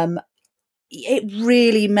 It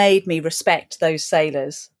really made me respect those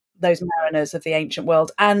sailors, those mariners of the ancient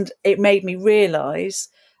world, and it made me realise,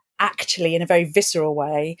 actually, in a very visceral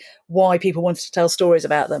way, why people wanted to tell stories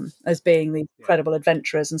about them as being the incredible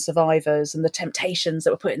adventurers and survivors, and the temptations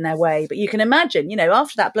that were put in their way. But you can imagine,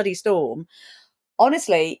 after that bloody storm,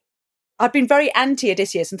 honestly, I'd been very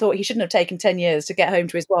anti-Odysseus and thought he shouldn't have taken 10 years to get home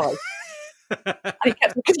to his wife. And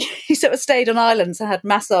he sort of stayed on islands and had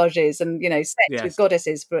massages and, sex with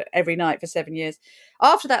goddesses for every night for 7 years.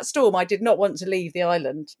 After that storm, I did not want to leave the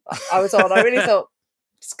island I was on. I really thought,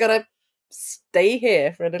 just got to stay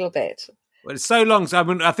here for a little bit. Well, it's so long. So, I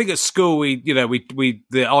mean, I think at school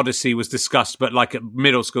the Odyssey was discussed, but like at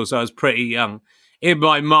middle school, so I was pretty young. In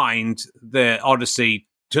my mind, the Odyssey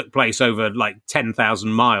took place over like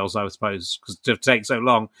 10,000 miles, I suppose, because to take so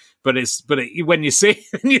long. But when you see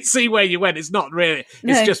where you went, it's not really.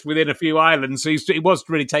 It's just within a few islands. So he was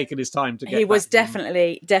really taking his time to get. He was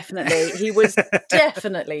definitely. He was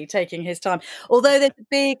definitely taking his time. Although there's a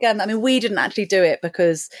big. We didn't actually do it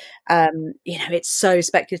because, it's so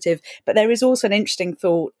speculative. But there is also an interesting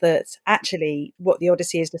thought that actually what the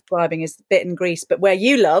Odyssey is describing is a bit in Greece, but where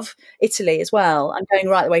you love Italy as well, and going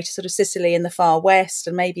right the way to sort of Sicily in the far west,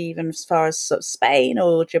 and maybe even as far as sort of Spain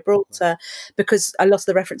or Gibraltar, because a lot of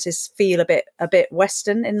the references feel a bit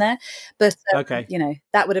Western in there. But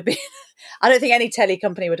that would have been. I don't think any telly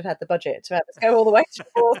company would have had the budget to have us go all the way to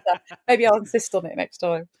Gibraltar. Maybe I'll insist on it next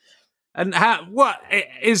time. And what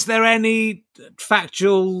is there any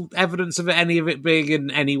factual evidence of any of it being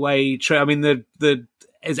in any way true? I mean,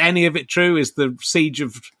 is any of it true? Is the siege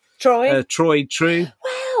of Troy true?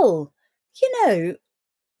 Well,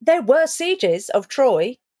 there were sieges of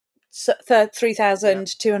Troy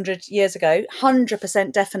 3,200 years ago,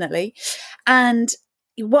 100% definitely. And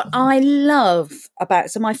what I love about,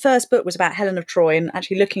 so my first book was about Helen of Troy, and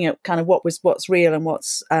actually looking at kind of what's real and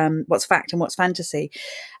what's fact and what's fantasy.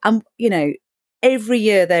 And every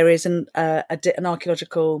year there is an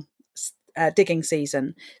archaeological digging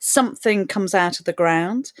season, something comes out of the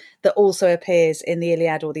ground that also appears in the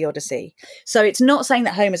Iliad or the Odyssey. So it's not saying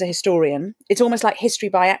that Homer's a historian. It's almost like history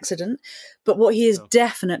by accident. But what he is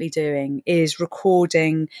definitely doing is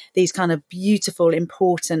recording these kind of beautiful,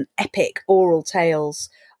 important, epic oral tales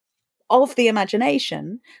of the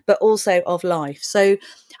imagination, but also of life. So,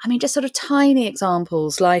 I mean, just sort of tiny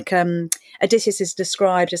examples, like Odysseus is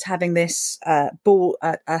described as having this a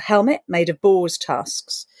helmet made of boar's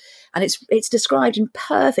tusks. And it's described in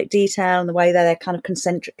perfect detail in the way that they're kind of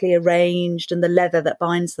concentrically arranged and the leather that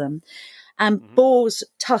binds them. And boar's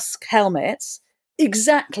tusk helmets,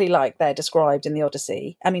 exactly like they're described in the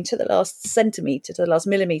Odyssey, I mean, to the last centimetre, to the last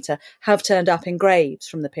millimetre, have turned up in graves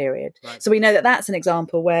from the period. Right. So we know that that's an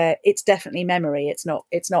example where it's definitely memory. It's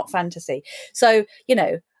not fantasy. So,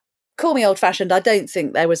 call me old-fashioned, I don't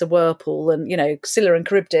think there was a whirlpool and, Scylla and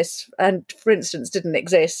Charybdis, and for instance, didn't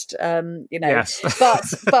exist, yes. but,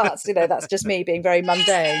 that's just me being very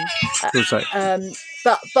mundane.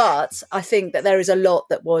 But I think that there is a lot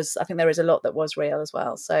that was real as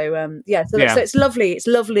well. So, so it's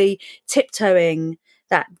lovely tiptoeing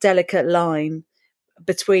that delicate line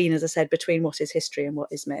between, as I said, between what is history and what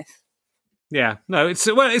is myth. Yeah, no, it's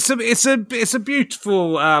a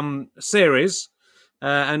beautiful series.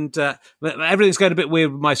 And everything's going a bit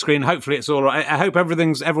weird with my screen. Hopefully it's all right. I hope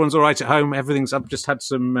everyone's all right at home. I've just had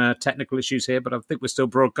some technical issues here, but I think we're still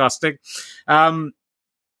broadcasting. What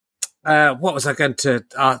was I going to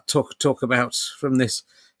talk about from this?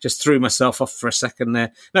 Just threw myself off for a second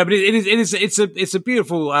there. No, but it's a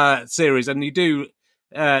beautiful series, and you do.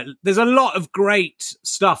 There's a lot of great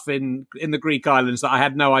stuff in the Greek islands that I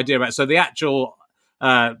had no idea about. So the actual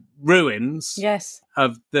ruins, yes,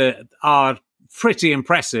 of are pretty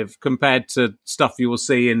impressive compared to stuff you will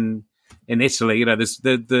see in Italy.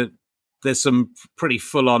 There's some pretty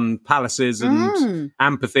full-on palaces and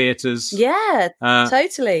amphitheaters. Yeah,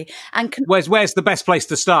 totally. And where's the best place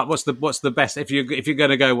to start? What's the best if you're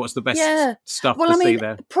going to go? What's the best stuff to see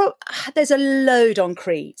there? There's a load on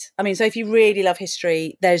Crete. I mean, so if you really love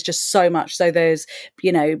history, there's just so much. So there's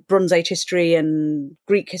Bronze Age history and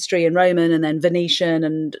Greek history and Roman, and then Venetian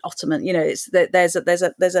and Ottoman. There's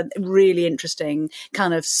a really interesting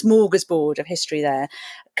kind of smorgasbord of history there.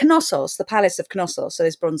 Knossos, the Palace of Knossos, so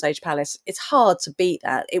this Bronze Age palace, it's hard to beat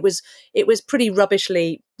that. It was pretty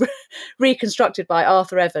rubbishly reconstructed by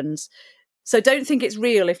Arthur Evans. So don't think it's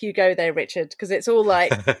real if you go there, Richard, because it's all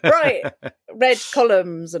like bright red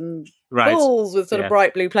columns and walls with sort of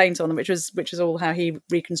bright blue paint on them, which was all how he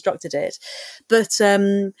reconstructed it. But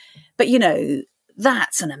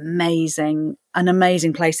that's an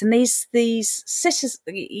amazing place. And these cities,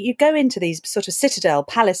 you go into these sort of citadel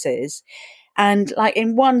palaces. And like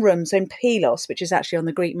in one room, so in Pylos, which is actually on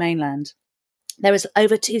the Greek mainland, there was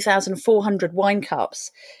over 2,400 wine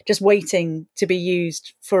cups just waiting to be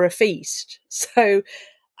used for a feast. So,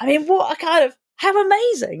 I mean, how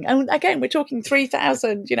amazing. And again, we're talking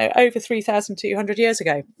 3,000, over 3,200 years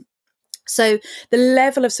ago. So the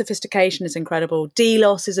level of sophistication is incredible.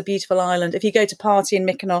 Delos is a beautiful island. If you go to party in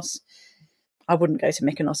Mykonos, I wouldn't go to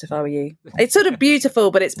Mykonos if I were you. It's sort of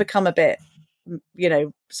beautiful, but it's become a bit,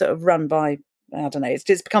 sort of run by, I don't know, it's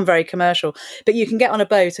become very commercial. But you can get on a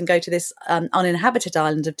boat and go to this uninhabited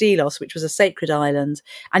island of Delos, which was a sacred island,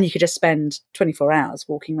 and you could just spend 24 hours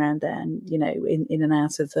walking around there and, in and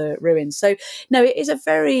out of the ruins. So, no, it is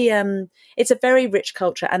it's a very rich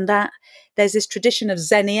culture. And that there's this tradition of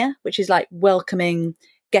xenia, which is like welcoming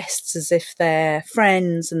guests as if they're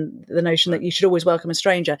friends, and the notion that you should always welcome a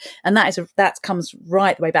stranger. And that comes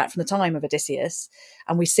right the way back from the time of Odysseus,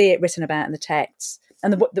 and we see it written about in the texts.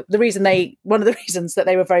 And one of the reasons that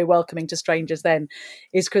they were very welcoming to strangers then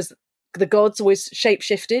is because the gods always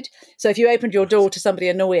shape-shifted. So if you opened your door to somebody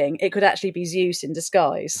annoying, it could actually be Zeus in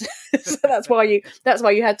disguise. So that's why you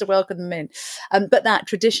had to welcome them in. But that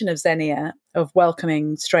tradition of xenia, of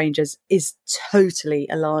welcoming strangers, is totally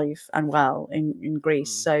alive and well in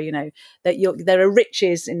Greece. So, that there are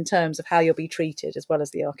riches in terms of how you'll be treated, as well as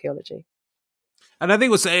the archaeology. And I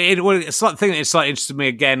think it's the thing that slightly interested me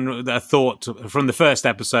again, a thought from the first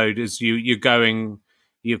episode is you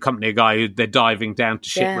accompany a guy who they're diving down to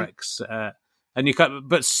shipwrecks,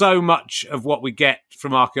 but so much of what we get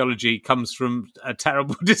from archaeology comes from a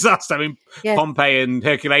terrible disaster. I mean, Pompeii and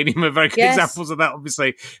Herculaneum are very good examples of that,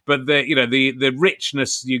 obviously. But the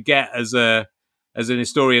richness you get as an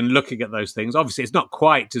historian looking at those things, obviously, it's not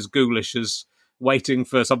quite as ghoulish as waiting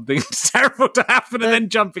for something terrible to happen and then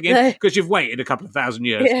jumping in, because you've waited a couple of thousand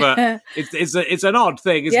years. But it's an odd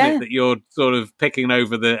thing, isn't it, that you're sort of picking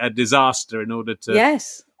over a disaster in order to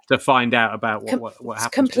to find out about what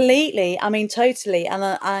happens. Completely. I mean, totally.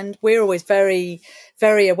 And we're always very,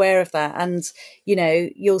 very aware of that. And, you know,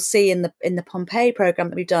 you'll see in the Pompeii program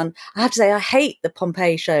that we've done, I have to say, I hate the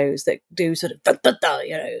Pompeii shows that do sort of,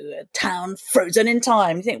 you know, a town frozen in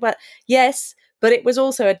time. You think, well, yes, but it was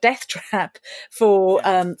also a death trap for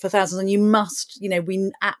thousands. And you must, you know,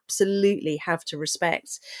 we absolutely have to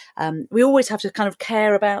respect. We always have to kind of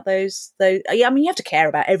care about those. I mean, you have to care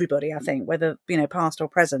about everybody, I think, whether, you know, past or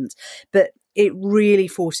present. But it really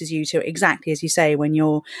forces you to, exactly as you say, when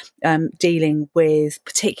you're dealing with,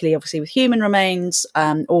 particularly obviously with human remains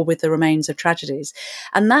or with the remains of tragedies.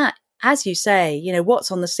 And that, as you say, you know, what's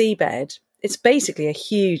on the seabed, it's basically a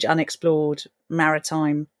huge unexplored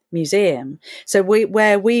maritime museum. So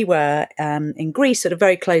where we were in Greece, sort of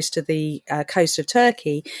very close to the coast of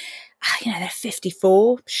Turkey, you know, there are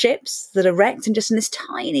 54 ships that are wrecked in this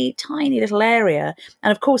tiny, tiny little area.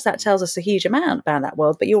 And of course, that tells us a huge amount about that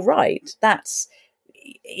world. But you're right. That's,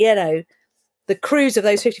 you know, the crews of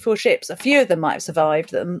those 54 ships, a few of them might have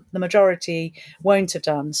survived. The majority won't have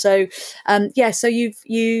done. So, so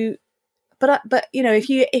but you know, if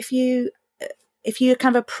you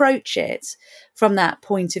kind of approach it from that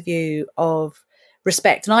point of view of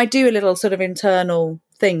respect, and I do a little sort of internal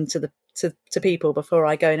thing to people before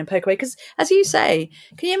I go in and poke away, because as you say,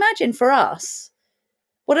 can you imagine for us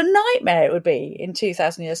what a nightmare it would be in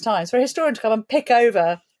 2,000 years' time for a historian to come and pick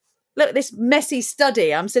over, look, this messy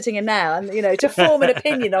study I'm sitting in now, and, you know, to form an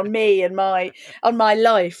opinion on me and on my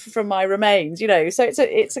life from my remains, you know. So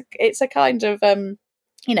it's a kind of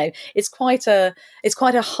you know, it's quite a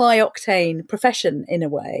high octane profession in a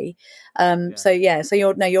way. So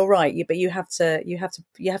you're right. But you have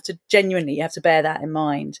to genuinely, you have to bear that in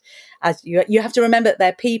mind, as you have to remember that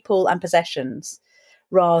they're people and possessions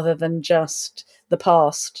rather than just the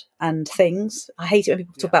past and things. I hate it when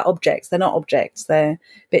people talk about objects. They're not objects. They're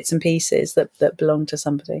bits and pieces that belong to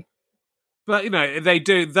somebody. But, you know, they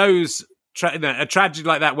do those. A tragedy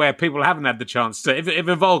like that where people haven't had the chance to. If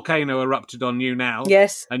a volcano erupted on you now,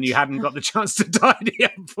 yes, and you hadn't got the chance to tidy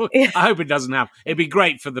up, I hope it doesn't happen. It'd be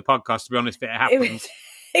great for the podcast, to be honest, if it happens.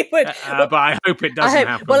 It would. But I hope it doesn't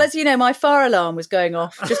happen. Well, as you know, my fire alarm was going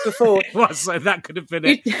off just before. It was, so that could have been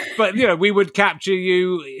it. But, you know, we would capture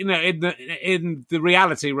you, you know, in the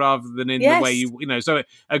reality rather than in the way you know. So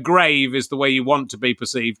a grave is the way you want to be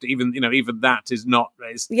perceived. Even, you know, even that is not.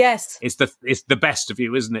 It's the best of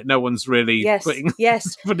you, isn't it? No one's really putting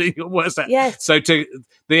your worst out. Yes. So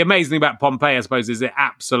the amazing thing about Pompeii, I suppose, is it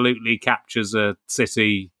absolutely captures a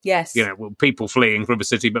city. Yes. You know, people fleeing from a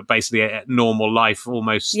city, but basically a normal life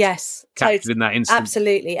almost. Captured in that instant.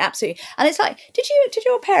 Absolutely. And it's like, did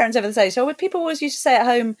your parents ever say so? People always used to say at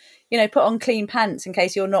home, you know, put on clean pants in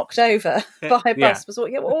case you're knocked over by a bus. Was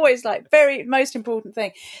always like very most important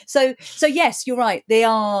thing. So yes, you're right. They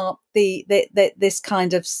are this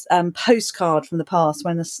kind of postcard from the past.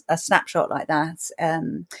 When a snapshot like that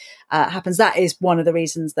happens, that is one of the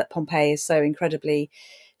reasons that Pompeii is so incredibly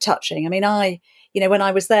touching. I mean, when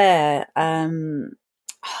I was there,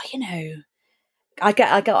 you know, I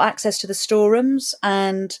got access to the storerooms,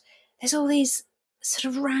 and there's all these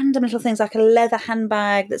sort of random little things, like a leather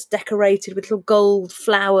handbag that's decorated with little gold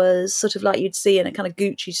flowers, sort of like you'd see in a kind of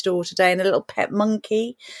Gucci store today, and a little pet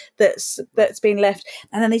monkey that's been left,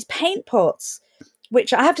 and then these paint pots,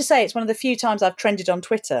 which I have to say, it's one of the few times I've trended on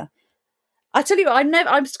Twitter. I tell you what,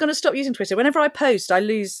 I'm just going to stop using Twitter. Whenever I post, I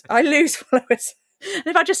lose followers. And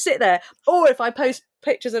if I just sit there, or if I post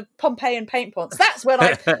pictures of Pompeian paint pots, that's when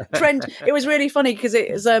I trend. It was really funny because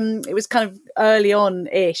it was kind of early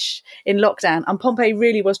on-ish in lockdown, and Pompeii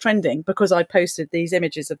really was trending because I posted these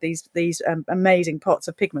images of these amazing pots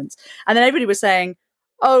of pigments, and then everybody was saying,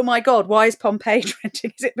 "Oh my God, why is Pompeii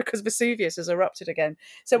trending? Is it because Vesuvius has erupted again?"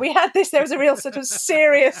 So we had this. There was a real sort of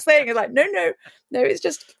serious thing. It's like, no, it's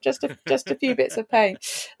just a few bits of paint.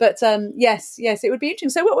 But yes, it would be interesting.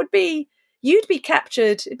 So what would be? You'd be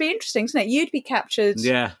captured. It'd be interesting, isn't it? You'd be captured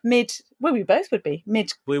mid. Well, we both would be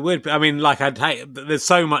mid. We would. I mean, like, there's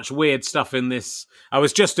so much weird stuff in this. I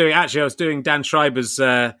was doing Dan Schreiber's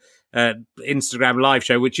Instagram live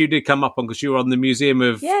show, which you did come up on because you were on the Museum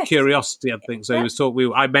of Curiosity, I think. So he was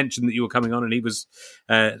talking. I mentioned that you were coming on, and he was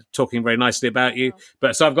talking very nicely about you.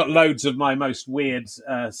 But so I've got loads of my most weird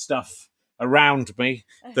stuff around me,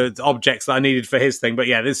 the objects that I needed for his thing. But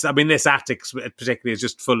yeah, this attic particularly is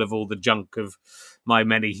just full of all the junk of my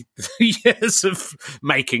many years of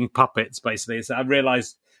making puppets, basically. So I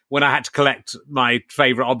realised when I had to collect my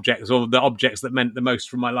favourite objects, or the objects that meant the most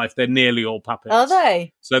from my life, they're nearly all puppets. Are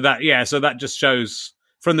they? So that just shows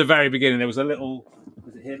from the very beginning. There was a little.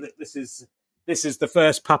 This is the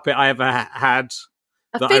first puppet I ever had.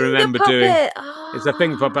 that I remember doing. It's a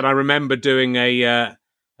finger puppet. I remember doing a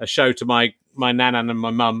show to my nan and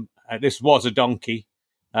my mum. This was a donkey,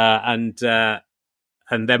 and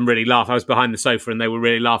them really laugh. I was behind the sofa and they were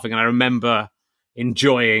really laughing, and I remember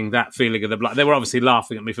enjoying that feeling of the blood. They were obviously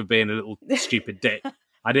laughing at me for being a little stupid dick.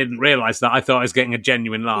 I didn't realise that. I thought I was getting a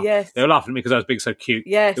genuine laugh. Yes. They were laughing at me because I was being so cute.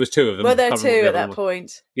 Yes. There was two of them. Well, there were two at that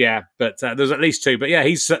point. Yeah, but there was at least two. But yeah,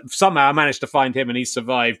 he's somehow I managed to find him, and he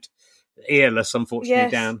survived earless,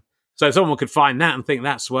 unfortunately, down. So someone could find that and think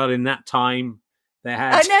that's, well, in that time they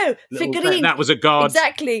had. I know, figurine. That was a god.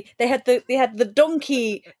 Exactly. They had the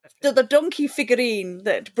donkey, the donkey figurine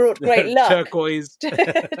that brought great luck. Turquoise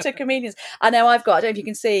to comedians. I know. I don't know if you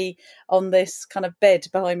can see on this kind of bed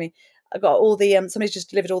behind me. I got all the somebody's just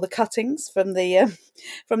delivered all the cuttings from the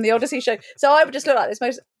Odyssey show. So I would just look like this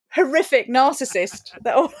most horrific narcissist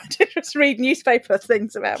that all I did was read newspaper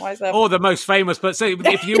things about myself. Or the most famous, but see,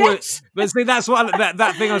 if you were, but see, that's what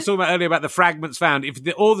that thing I was talking about earlier about the fragments found. If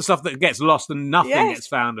all the stuff that gets lost and nothing gets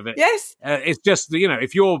found of it, it's just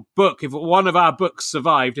if if one of our books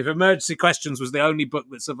survived, if Emergency Questions was the only book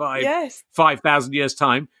that survived 5,000 years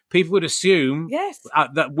time, people would assume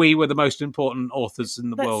that we were the most important authors in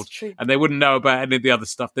the world, true. And they wouldn't know about any of the other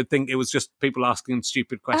stuff. They'd think it was just people asking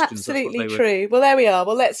stupid questions. Absolutely true. Well, there we are.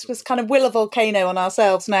 Well, let's just kind of will a volcano on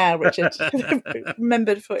ourselves now, Richard.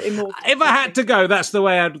 Remembered for immortal. If I had to go, that's the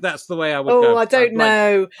way I would go. Oh, I don't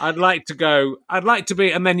know. I'd like to go. I'd like to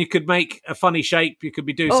be, and then you could make a funny shape. You could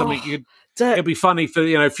be doing something. It'd be funny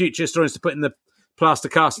for future historians to put in the plaster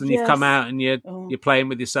cast, and you've come out and you're playing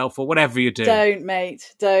with yourself or whatever you do. Don't,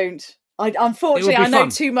 mate. Don't. Unfortunately, I know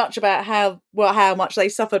too much about how much they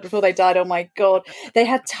suffered before they died. Oh my God. They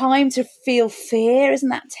had time to feel fear. Isn't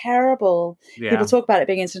that terrible? Yeah. People talk about it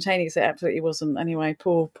being instantaneous. It absolutely wasn't. Anyway,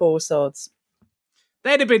 poor sods.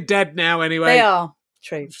 They'd have been dead now anyway. They are.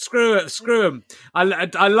 True. Screw them. I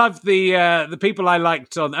love the people I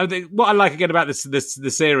liked on. What I like again about the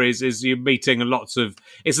series is you're meeting lots of.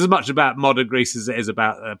 It's as much about modern Greece as it is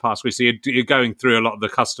about past Greece. So you're going through a lot of the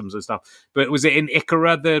customs and stuff. But was it in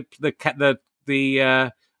Icara,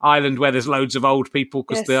 the island where there's loads of old people?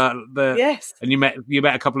 Because and you met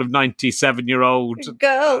a couple of 97-year-old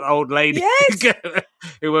old ladies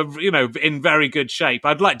who were in very good shape.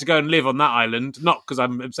 I'd like to go and live on that island, not because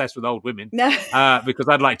I'm obsessed with old women, because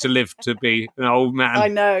I'd like to live to be an old man. I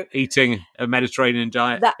know, eating a Mediterranean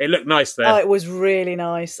diet. It looked nice there. Oh, it was really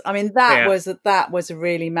nice. I mean, that was a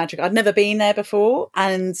really magical. I'd never been there before,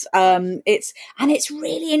 and it's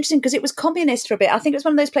really interesting because it was communist for a bit. I think it was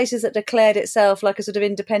one of those places that declared itself like a sort of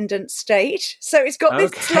independent state. So it's got this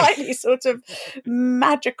slightly sort of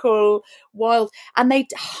magical, wild, and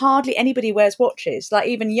hardly anybody wears watches. Like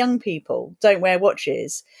even young people don't wear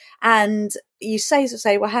watches. And you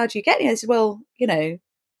say, well, how do you get here? I said, well,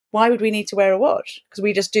 why would we need to wear a watch? Because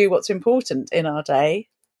we just do what's important in our day,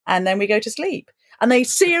 and then we go to sleep. And they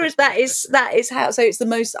see her as that is how. So it's the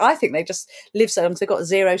most. I think they just live so long because they've got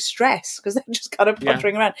zero stress because they're just kind of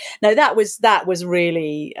pottering around. No, that was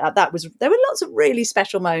really There were lots of really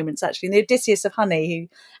special moments actually. And the Odysseus of Honey, who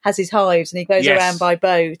has his hives and he goes around by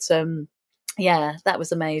boat. Yeah, that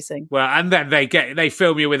was amazing. Well, and then they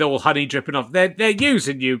film you with all honey dripping off. They're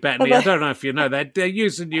using you, Bettany. I don't know if you know they're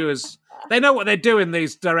using you as. They know what they're doing.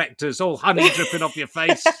 These directors, all honey dripping off your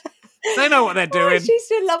face. They know what they're doing.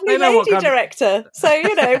 She's a lovely lady director. So,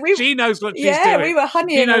 she knows what she's doing. Yeah, we were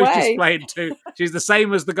honeying away. She knows she's playing too. She's the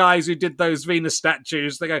same as the guys who did those Venus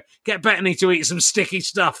statues. They go, get Bettany to eat some sticky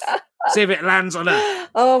stuff. See if it lands on her.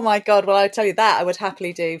 Oh, my God. Well, I tell you that I would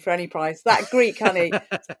happily do for any price. That Greek honey,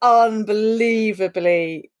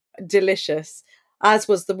 unbelievably delicious, as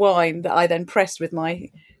was the wine that I then pressed with my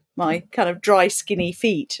kind of dry, skinny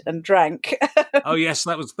feet and drank. Oh yes,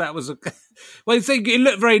 that was a. Well, you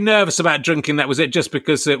looked very nervous about drinking that. Was it just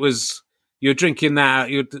because it was you're drinking that?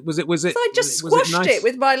 Was it? So I just squashed it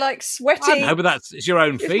with my sweaty. No, but it's your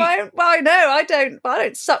own feet. Well, I know I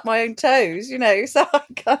don't suck my own toes, So I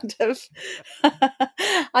kind of.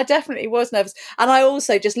 I definitely was nervous, and I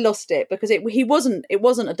also just lost it because it wasn't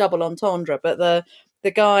a double entendre, but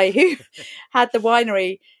the guy who had the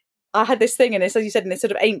winery. I had this thing in this, as you said, in this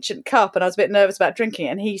sort of ancient cup, and I was a bit nervous about drinking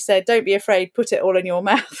it. And he said, "Don't be afraid, put it all in your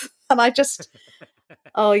mouth." And I just,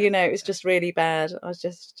 it was just really bad. I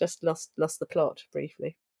just lost the plot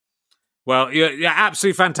briefly. Well, you're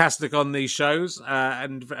absolutely fantastic on these shows,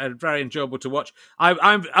 and very enjoyable to watch.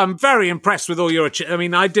 I'm very impressed with all your. I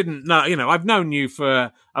mean, I didn't know. I've known you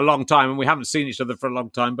for a long time, and we haven't seen each other for a long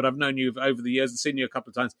time. But I've known you over the years and seen you a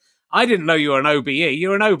couple of times. I didn't know you were an OBE.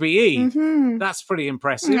 You're an OBE. Mm-hmm. That's pretty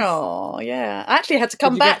impressive. Oh, yeah. I actually had to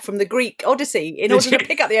come back from the Greek Odyssey in order to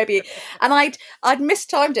pick up the OBE. And I'd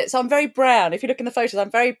mistimed it. So I'm very brown. If you look in the photos, I'm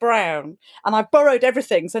very brown. And I borrowed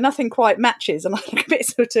everything, so nothing quite matches. And I look a bit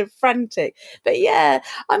sort of frantic. But yeah,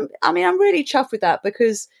 I'm really chuffed with that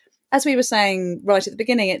because, as we were saying right at the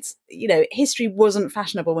beginning, it's, history wasn't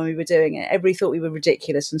fashionable when we were doing it. Everybody thought we were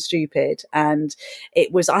ridiculous and stupid. And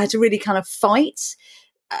I had to really kind of fight.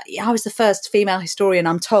 I was the first female historian,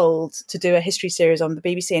 I'm told, to do a history series on the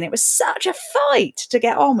BBC, and it was such a fight to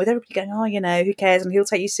get on with everybody going, oh, who cares, and he'll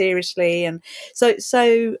take you seriously. And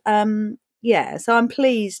so I'm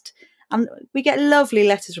pleased. And we get lovely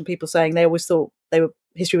letters from people saying they always thought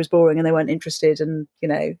history was boring and they weren't interested, and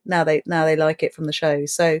now they like it from the show.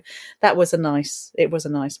 So that was a nice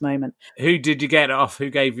moment. Who did you get off? Who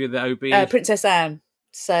gave you the OBE? Princess Anne.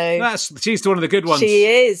 So she's one of the good ones. She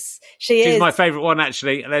is. She's my favourite one,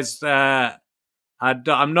 actually. There's I'm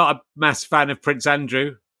not a massive fan of Prince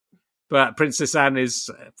Andrew, but Princess Anne is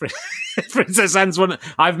Princess Anne's one.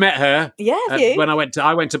 I've met her. Yeah, when I went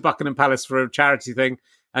to Buckingham Palace for a charity thing,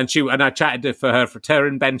 and I chatted for her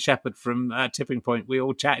and Ben Shepherd from Tipping Point. We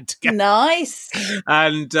all chatted together. Nice.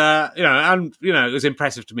 And it was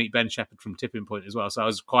impressive to meet Ben Shepherd from Tipping Point as well. So I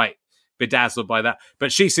was quite bedazzled by that,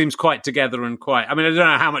 but she seems quite together and quite. I mean, I don't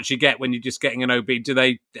know how much you get when you're just getting an OB. Do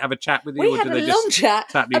they have a chat with you? We had a long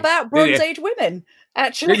chat about Bronze Age women.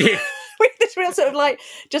 Actually, we this real sort of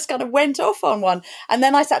just kind of went off on one, and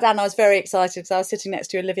then I sat down. And I was very excited because I was sitting next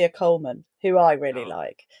to Olivia Colman, who I really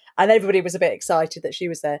like, and everybody was a bit excited that she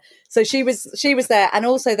was there. So she was there, and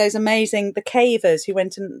also those amazing the cavers who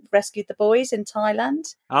went and rescued the boys in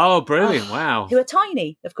Thailand. Oh, brilliant! Wow, who are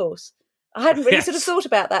tiny, of course. I hadn't really sort of thought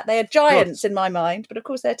about that. They are giants in my mind, but of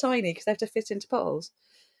course they're tiny because they have to fit into potholes.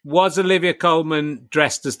 Was Olivia Colman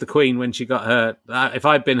dressed as the Queen when she got her? If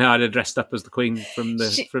I'd been her, I'd have dressed up as the Queen from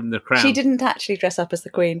the Crown. She didn't actually dress up as the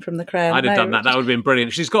Queen from the Crown. I'd have done that. That would have been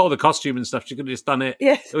brilliant. She's got all the costume and stuff. She could have just done it.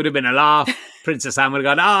 Yes. It would have been a laugh. Princess Anne would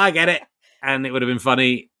have gone, I get it. And it would have been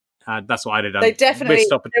funny. That's what I'd have done. There was definitely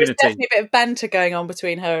a bit of banter going on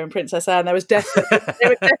between her and Princess Anne. They were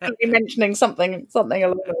definitely mentioning something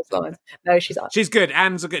along those lines. No, she's good.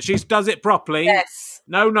 Anne's good. She does it properly. Yes.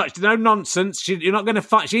 No nonsense. You're not going to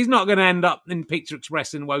fight. She's not going to end up in Pizza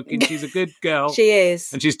Express in Woking. She's a good girl. She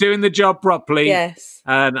is, and she's doing the job properly. Yes.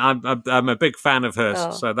 And I'm a big fan of hers.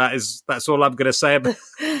 Oh. So that's all I'm going to say about.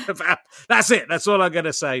 That's it. That's all I'm going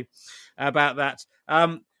to say about that.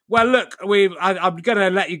 Well, look, I'm going to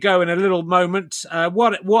let you go in a little moment.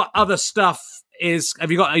 What other stuff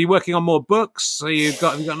are you working on more books? Have you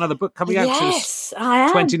got another book coming out? Yes, I am.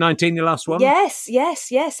 2019, your last one? Yes,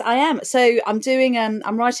 I am. So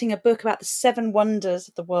I'm writing a book about the 7 wonders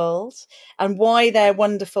of the world and why they're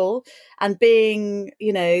wonderful, and being,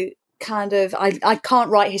 kind of, I can't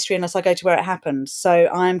write history unless I go to where it happened. So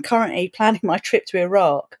I'm currently planning my trip to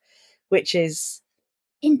Iraq, which is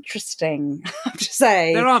interesting, I have to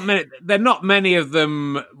say. There are not many of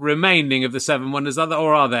them remaining of the 7 wonders,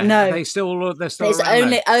 or are there? No, they're still There's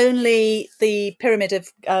around only the pyramid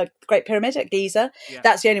of Great Pyramid at Giza. Yeah.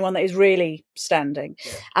 That's the only one that is really standing,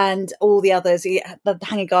 and all the others, the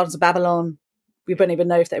Hanging Gardens of Babylon. We don't even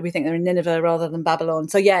know if we think they're in Nineveh rather than Babylon.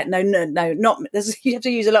 So not. You have to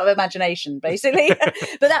use a lot of imagination, basically.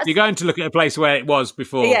 But you're going to look at a place where it was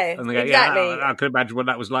before. Yeah, and they go, exactly. Yeah, I could imagine what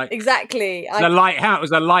that was like. Exactly. The lighthouse. It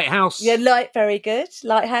was a lighthouse. Yeah, very good.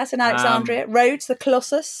 Lighthouse in Alexandria. Rhodes, the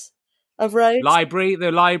Colossus of Rhodes.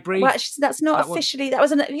 The library. Well, actually, that's not officially. That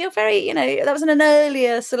was that was an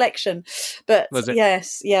earlier selection. But was it?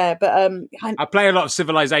 Yes, yeah. But I play a lot of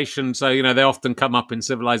Civilization, so they often come up in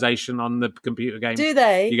Civilization on the computer game. Do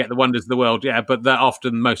they? You get the wonders of the world, yeah, but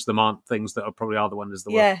often most of them aren't things that probably are the wonders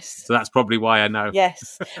of the world. Yes. So that's probably why I know.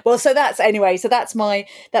 Yes. Well, so that's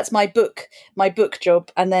my book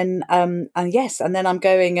job, and then and then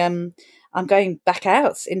I'm going back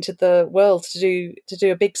out into the world to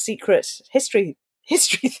do a big secret history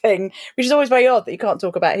thing, which is always very odd that you can't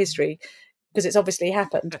talk about history because it's obviously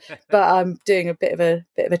happened. But I'm doing a bit of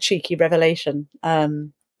a cheeky revelation. Very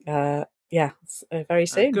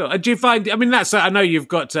soon. Cool. Do you find? I mean, I know you've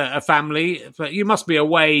got a family, but you must be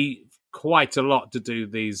away quite a lot to do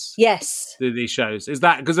these. Yes. Do these shows? Is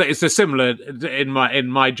that because it's a similar in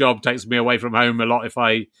my job takes me away from home a lot if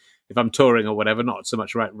I'm touring or whatever, not so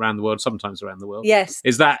much around the world, sometimes around the world. Yes.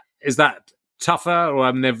 Is that tougher,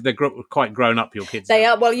 or they're quite grown up, your kids? They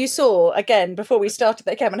are. Well, you saw, again, before we started,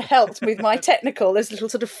 they came and helped with my technical. There's a little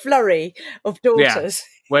sort of flurry of daughters.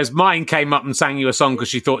 Yeah. Whereas mine came up and sang you a song because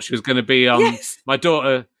she thought she was going to be on. Yes. My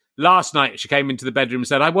daughter, last night, she came into the bedroom and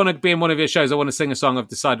said, I want to be in one of your shows. I want to sing a song. I've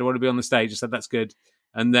decided I want to be on the stage. I said, that's good.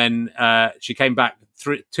 And then she came back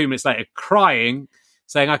 2 minutes later crying,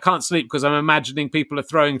 saying, I can't sleep because I'm imagining people are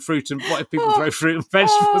throwing fruit and what if people throw fruit and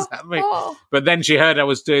vegetables at me? But then she heard I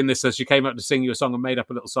was doing this, so she came up to sing you a song and made up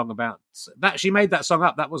a little song about that. She made that song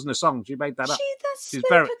up. That wasn't a song. She made that up. She's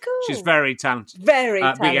very cool. She's very talented. Very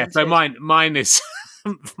talented. But yeah, so mine is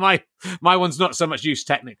my one's not so much use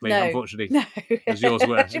technically, unfortunately. No. As yours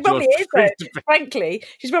were. She probably is, though, frankly.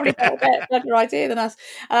 She's probably got a better idea than us.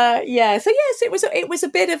 So yes, it was a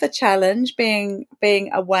bit of a challenge being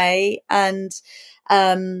away, and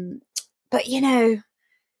but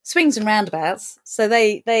swings and roundabouts. So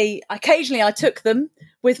they occasionally I took them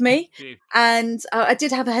with me, and I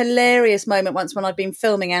did have a hilarious moment once when I'd been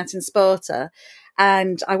filming out in Sparta,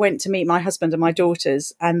 and I went to meet my husband and my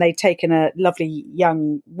daughters, and they'd taken a lovely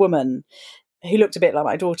young woman who looked a bit like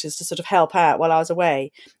my daughters to sort of help out while I was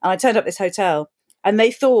away. And I turned up this hotel, and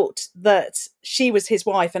they thought that she was his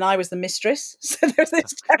wife and I was the mistress. So there was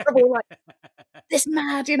this terrible, this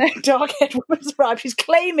mad, dark-haired woman's arrived. She's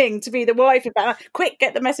claiming to be the wife. Quick,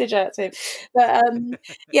 get the message out to him. But no.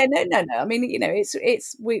 I mean,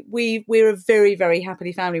 we're a very, very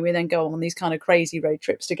happily family. We then go on these kind of crazy road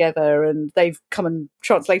trips together, and they've come and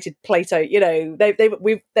translated Plato.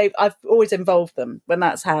 I've always involved them, and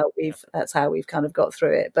that's how we've kind of got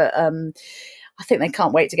through it. But I think they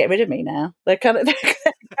can't wait to get rid of me now. They're going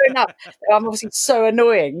up. I'm obviously so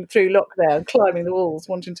annoying through lockdown, climbing the walls,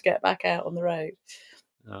 wanting to get back out on the road.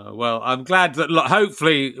 Well, I'm glad that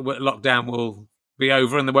hopefully lockdown will be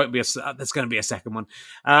over and there won't be there's going to be a second one.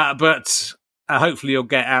 But hopefully you'll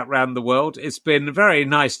get out around the world. It's been very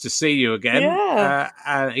nice to see you again,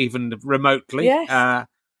 even remotely. Yes.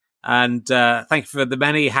 And thank you for the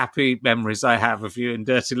many happy memories I have of you in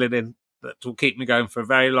Dirty Linen that will keep me going for a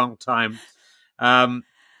very long time.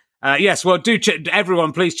 Yes, well,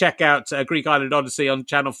 everyone, please check out Greek Island Odyssey on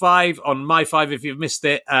Channel 5, on My 5 if you've missed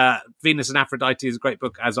it. Venus and Aphrodite is a great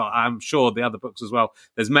book, as I'm sure the other books as well.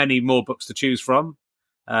 There's many more books to choose from,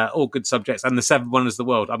 all good subjects. And The Seven Wonders of the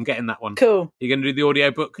World, I'm getting that one. Cool. You're going to do the audio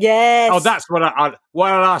book? Yes. Oh, that's what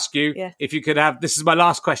I'll ask you. Yeah. If you could have, this is my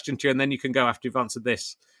last question to you, and then you can go after you've answered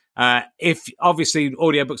this. If obviously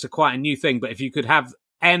audiobooks are quite a new thing, but if you could have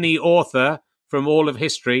any author from all of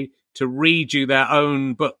history to read you their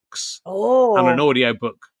own books on an audio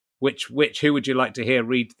book, who would you like to hear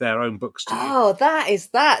read their own books to you? Oh,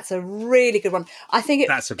 that's a really good one. I think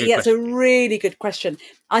that's a good it's a really good question.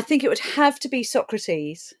 I think it would have to be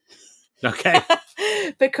Socrates. Okay.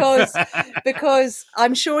 because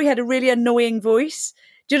I'm sure he had a really annoying voice.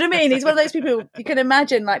 Do you know what I mean? He's one of those people you can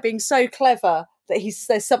imagine being so clever that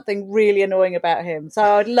there's something really annoying about him. So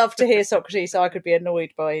I'd love to hear Socrates so I could be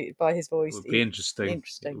annoyed by his voice. It would be interesting.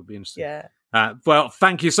 It would be interesting. Yeah. Well,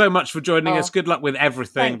 thank you so much for joining us. Good luck with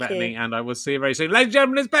everything, Bettany, and I will see you very soon. Ladies and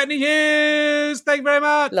gentlemen, it's Bettany Hughes. Thank you very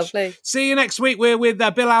much. Lovely. See you next week. We're with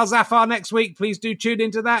Bill Al-Zafar next week. Please do tune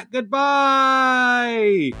into that.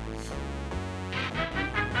 Goodbye.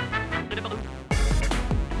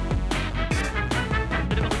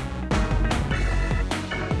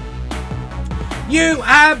 You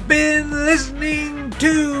have been listening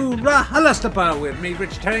to RHLSTP with me,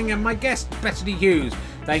 Richard Herring, and my guest, Bettany Hughes.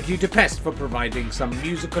 Thank you to Pest for providing some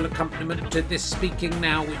musical accompaniment to this speaking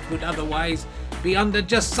now, which would otherwise be under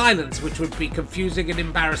just silence, which would be confusing and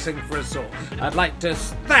embarrassing for us all. I'd like to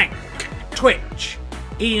thank Twitch,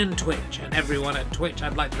 Ian Twitch, and everyone at Twitch.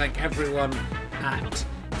 I'd like to thank everyone at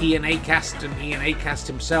Ian Acast and Ian Acast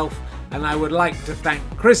himself. And I would like to thank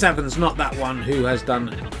Chris Evans, not that one, who has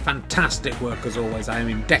done fantastic work as always. I am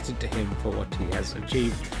indebted to him for what he has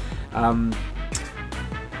achieved.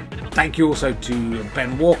 Thank you also to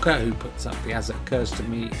Ben Walker, who puts up the As It Occurs to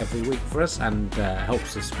Me every week for us and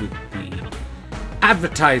helps us with the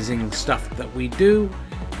advertising stuff that we do.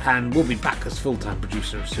 And we'll be back as full-time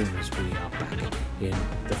producer as soon as we are back in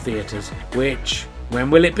the theatres, which,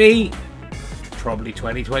 when will it be? Probably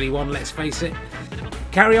 2021, let's face it.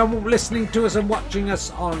 Carry on listening to us and watching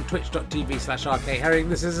us on twitch.tv/rkherring.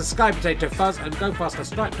 This is a Sky Potato Fuzz and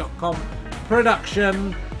GoFasterStripe.com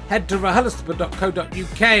production. Head to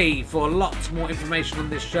RHLSTP.co.uk for lots more information on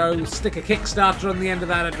this show. Stick a Kickstarter on the end of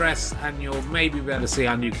that address and you'll maybe be able to see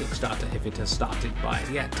our new Kickstarter if it has started by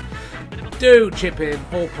yet. Do chip in.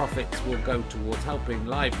 All profits will go towards helping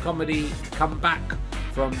live comedy come back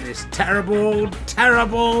from this terrible,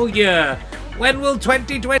 terrible year. When will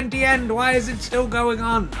 2020 end? Why is it still going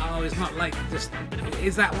on? Oh, it's not like this.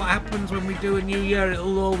 Is that what happens when we do a new year?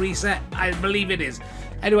 It'll all reset? I believe it is.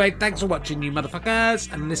 Anyway, thanks for watching, you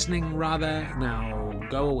motherfuckers, and listening rather. Now,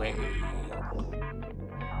 go away.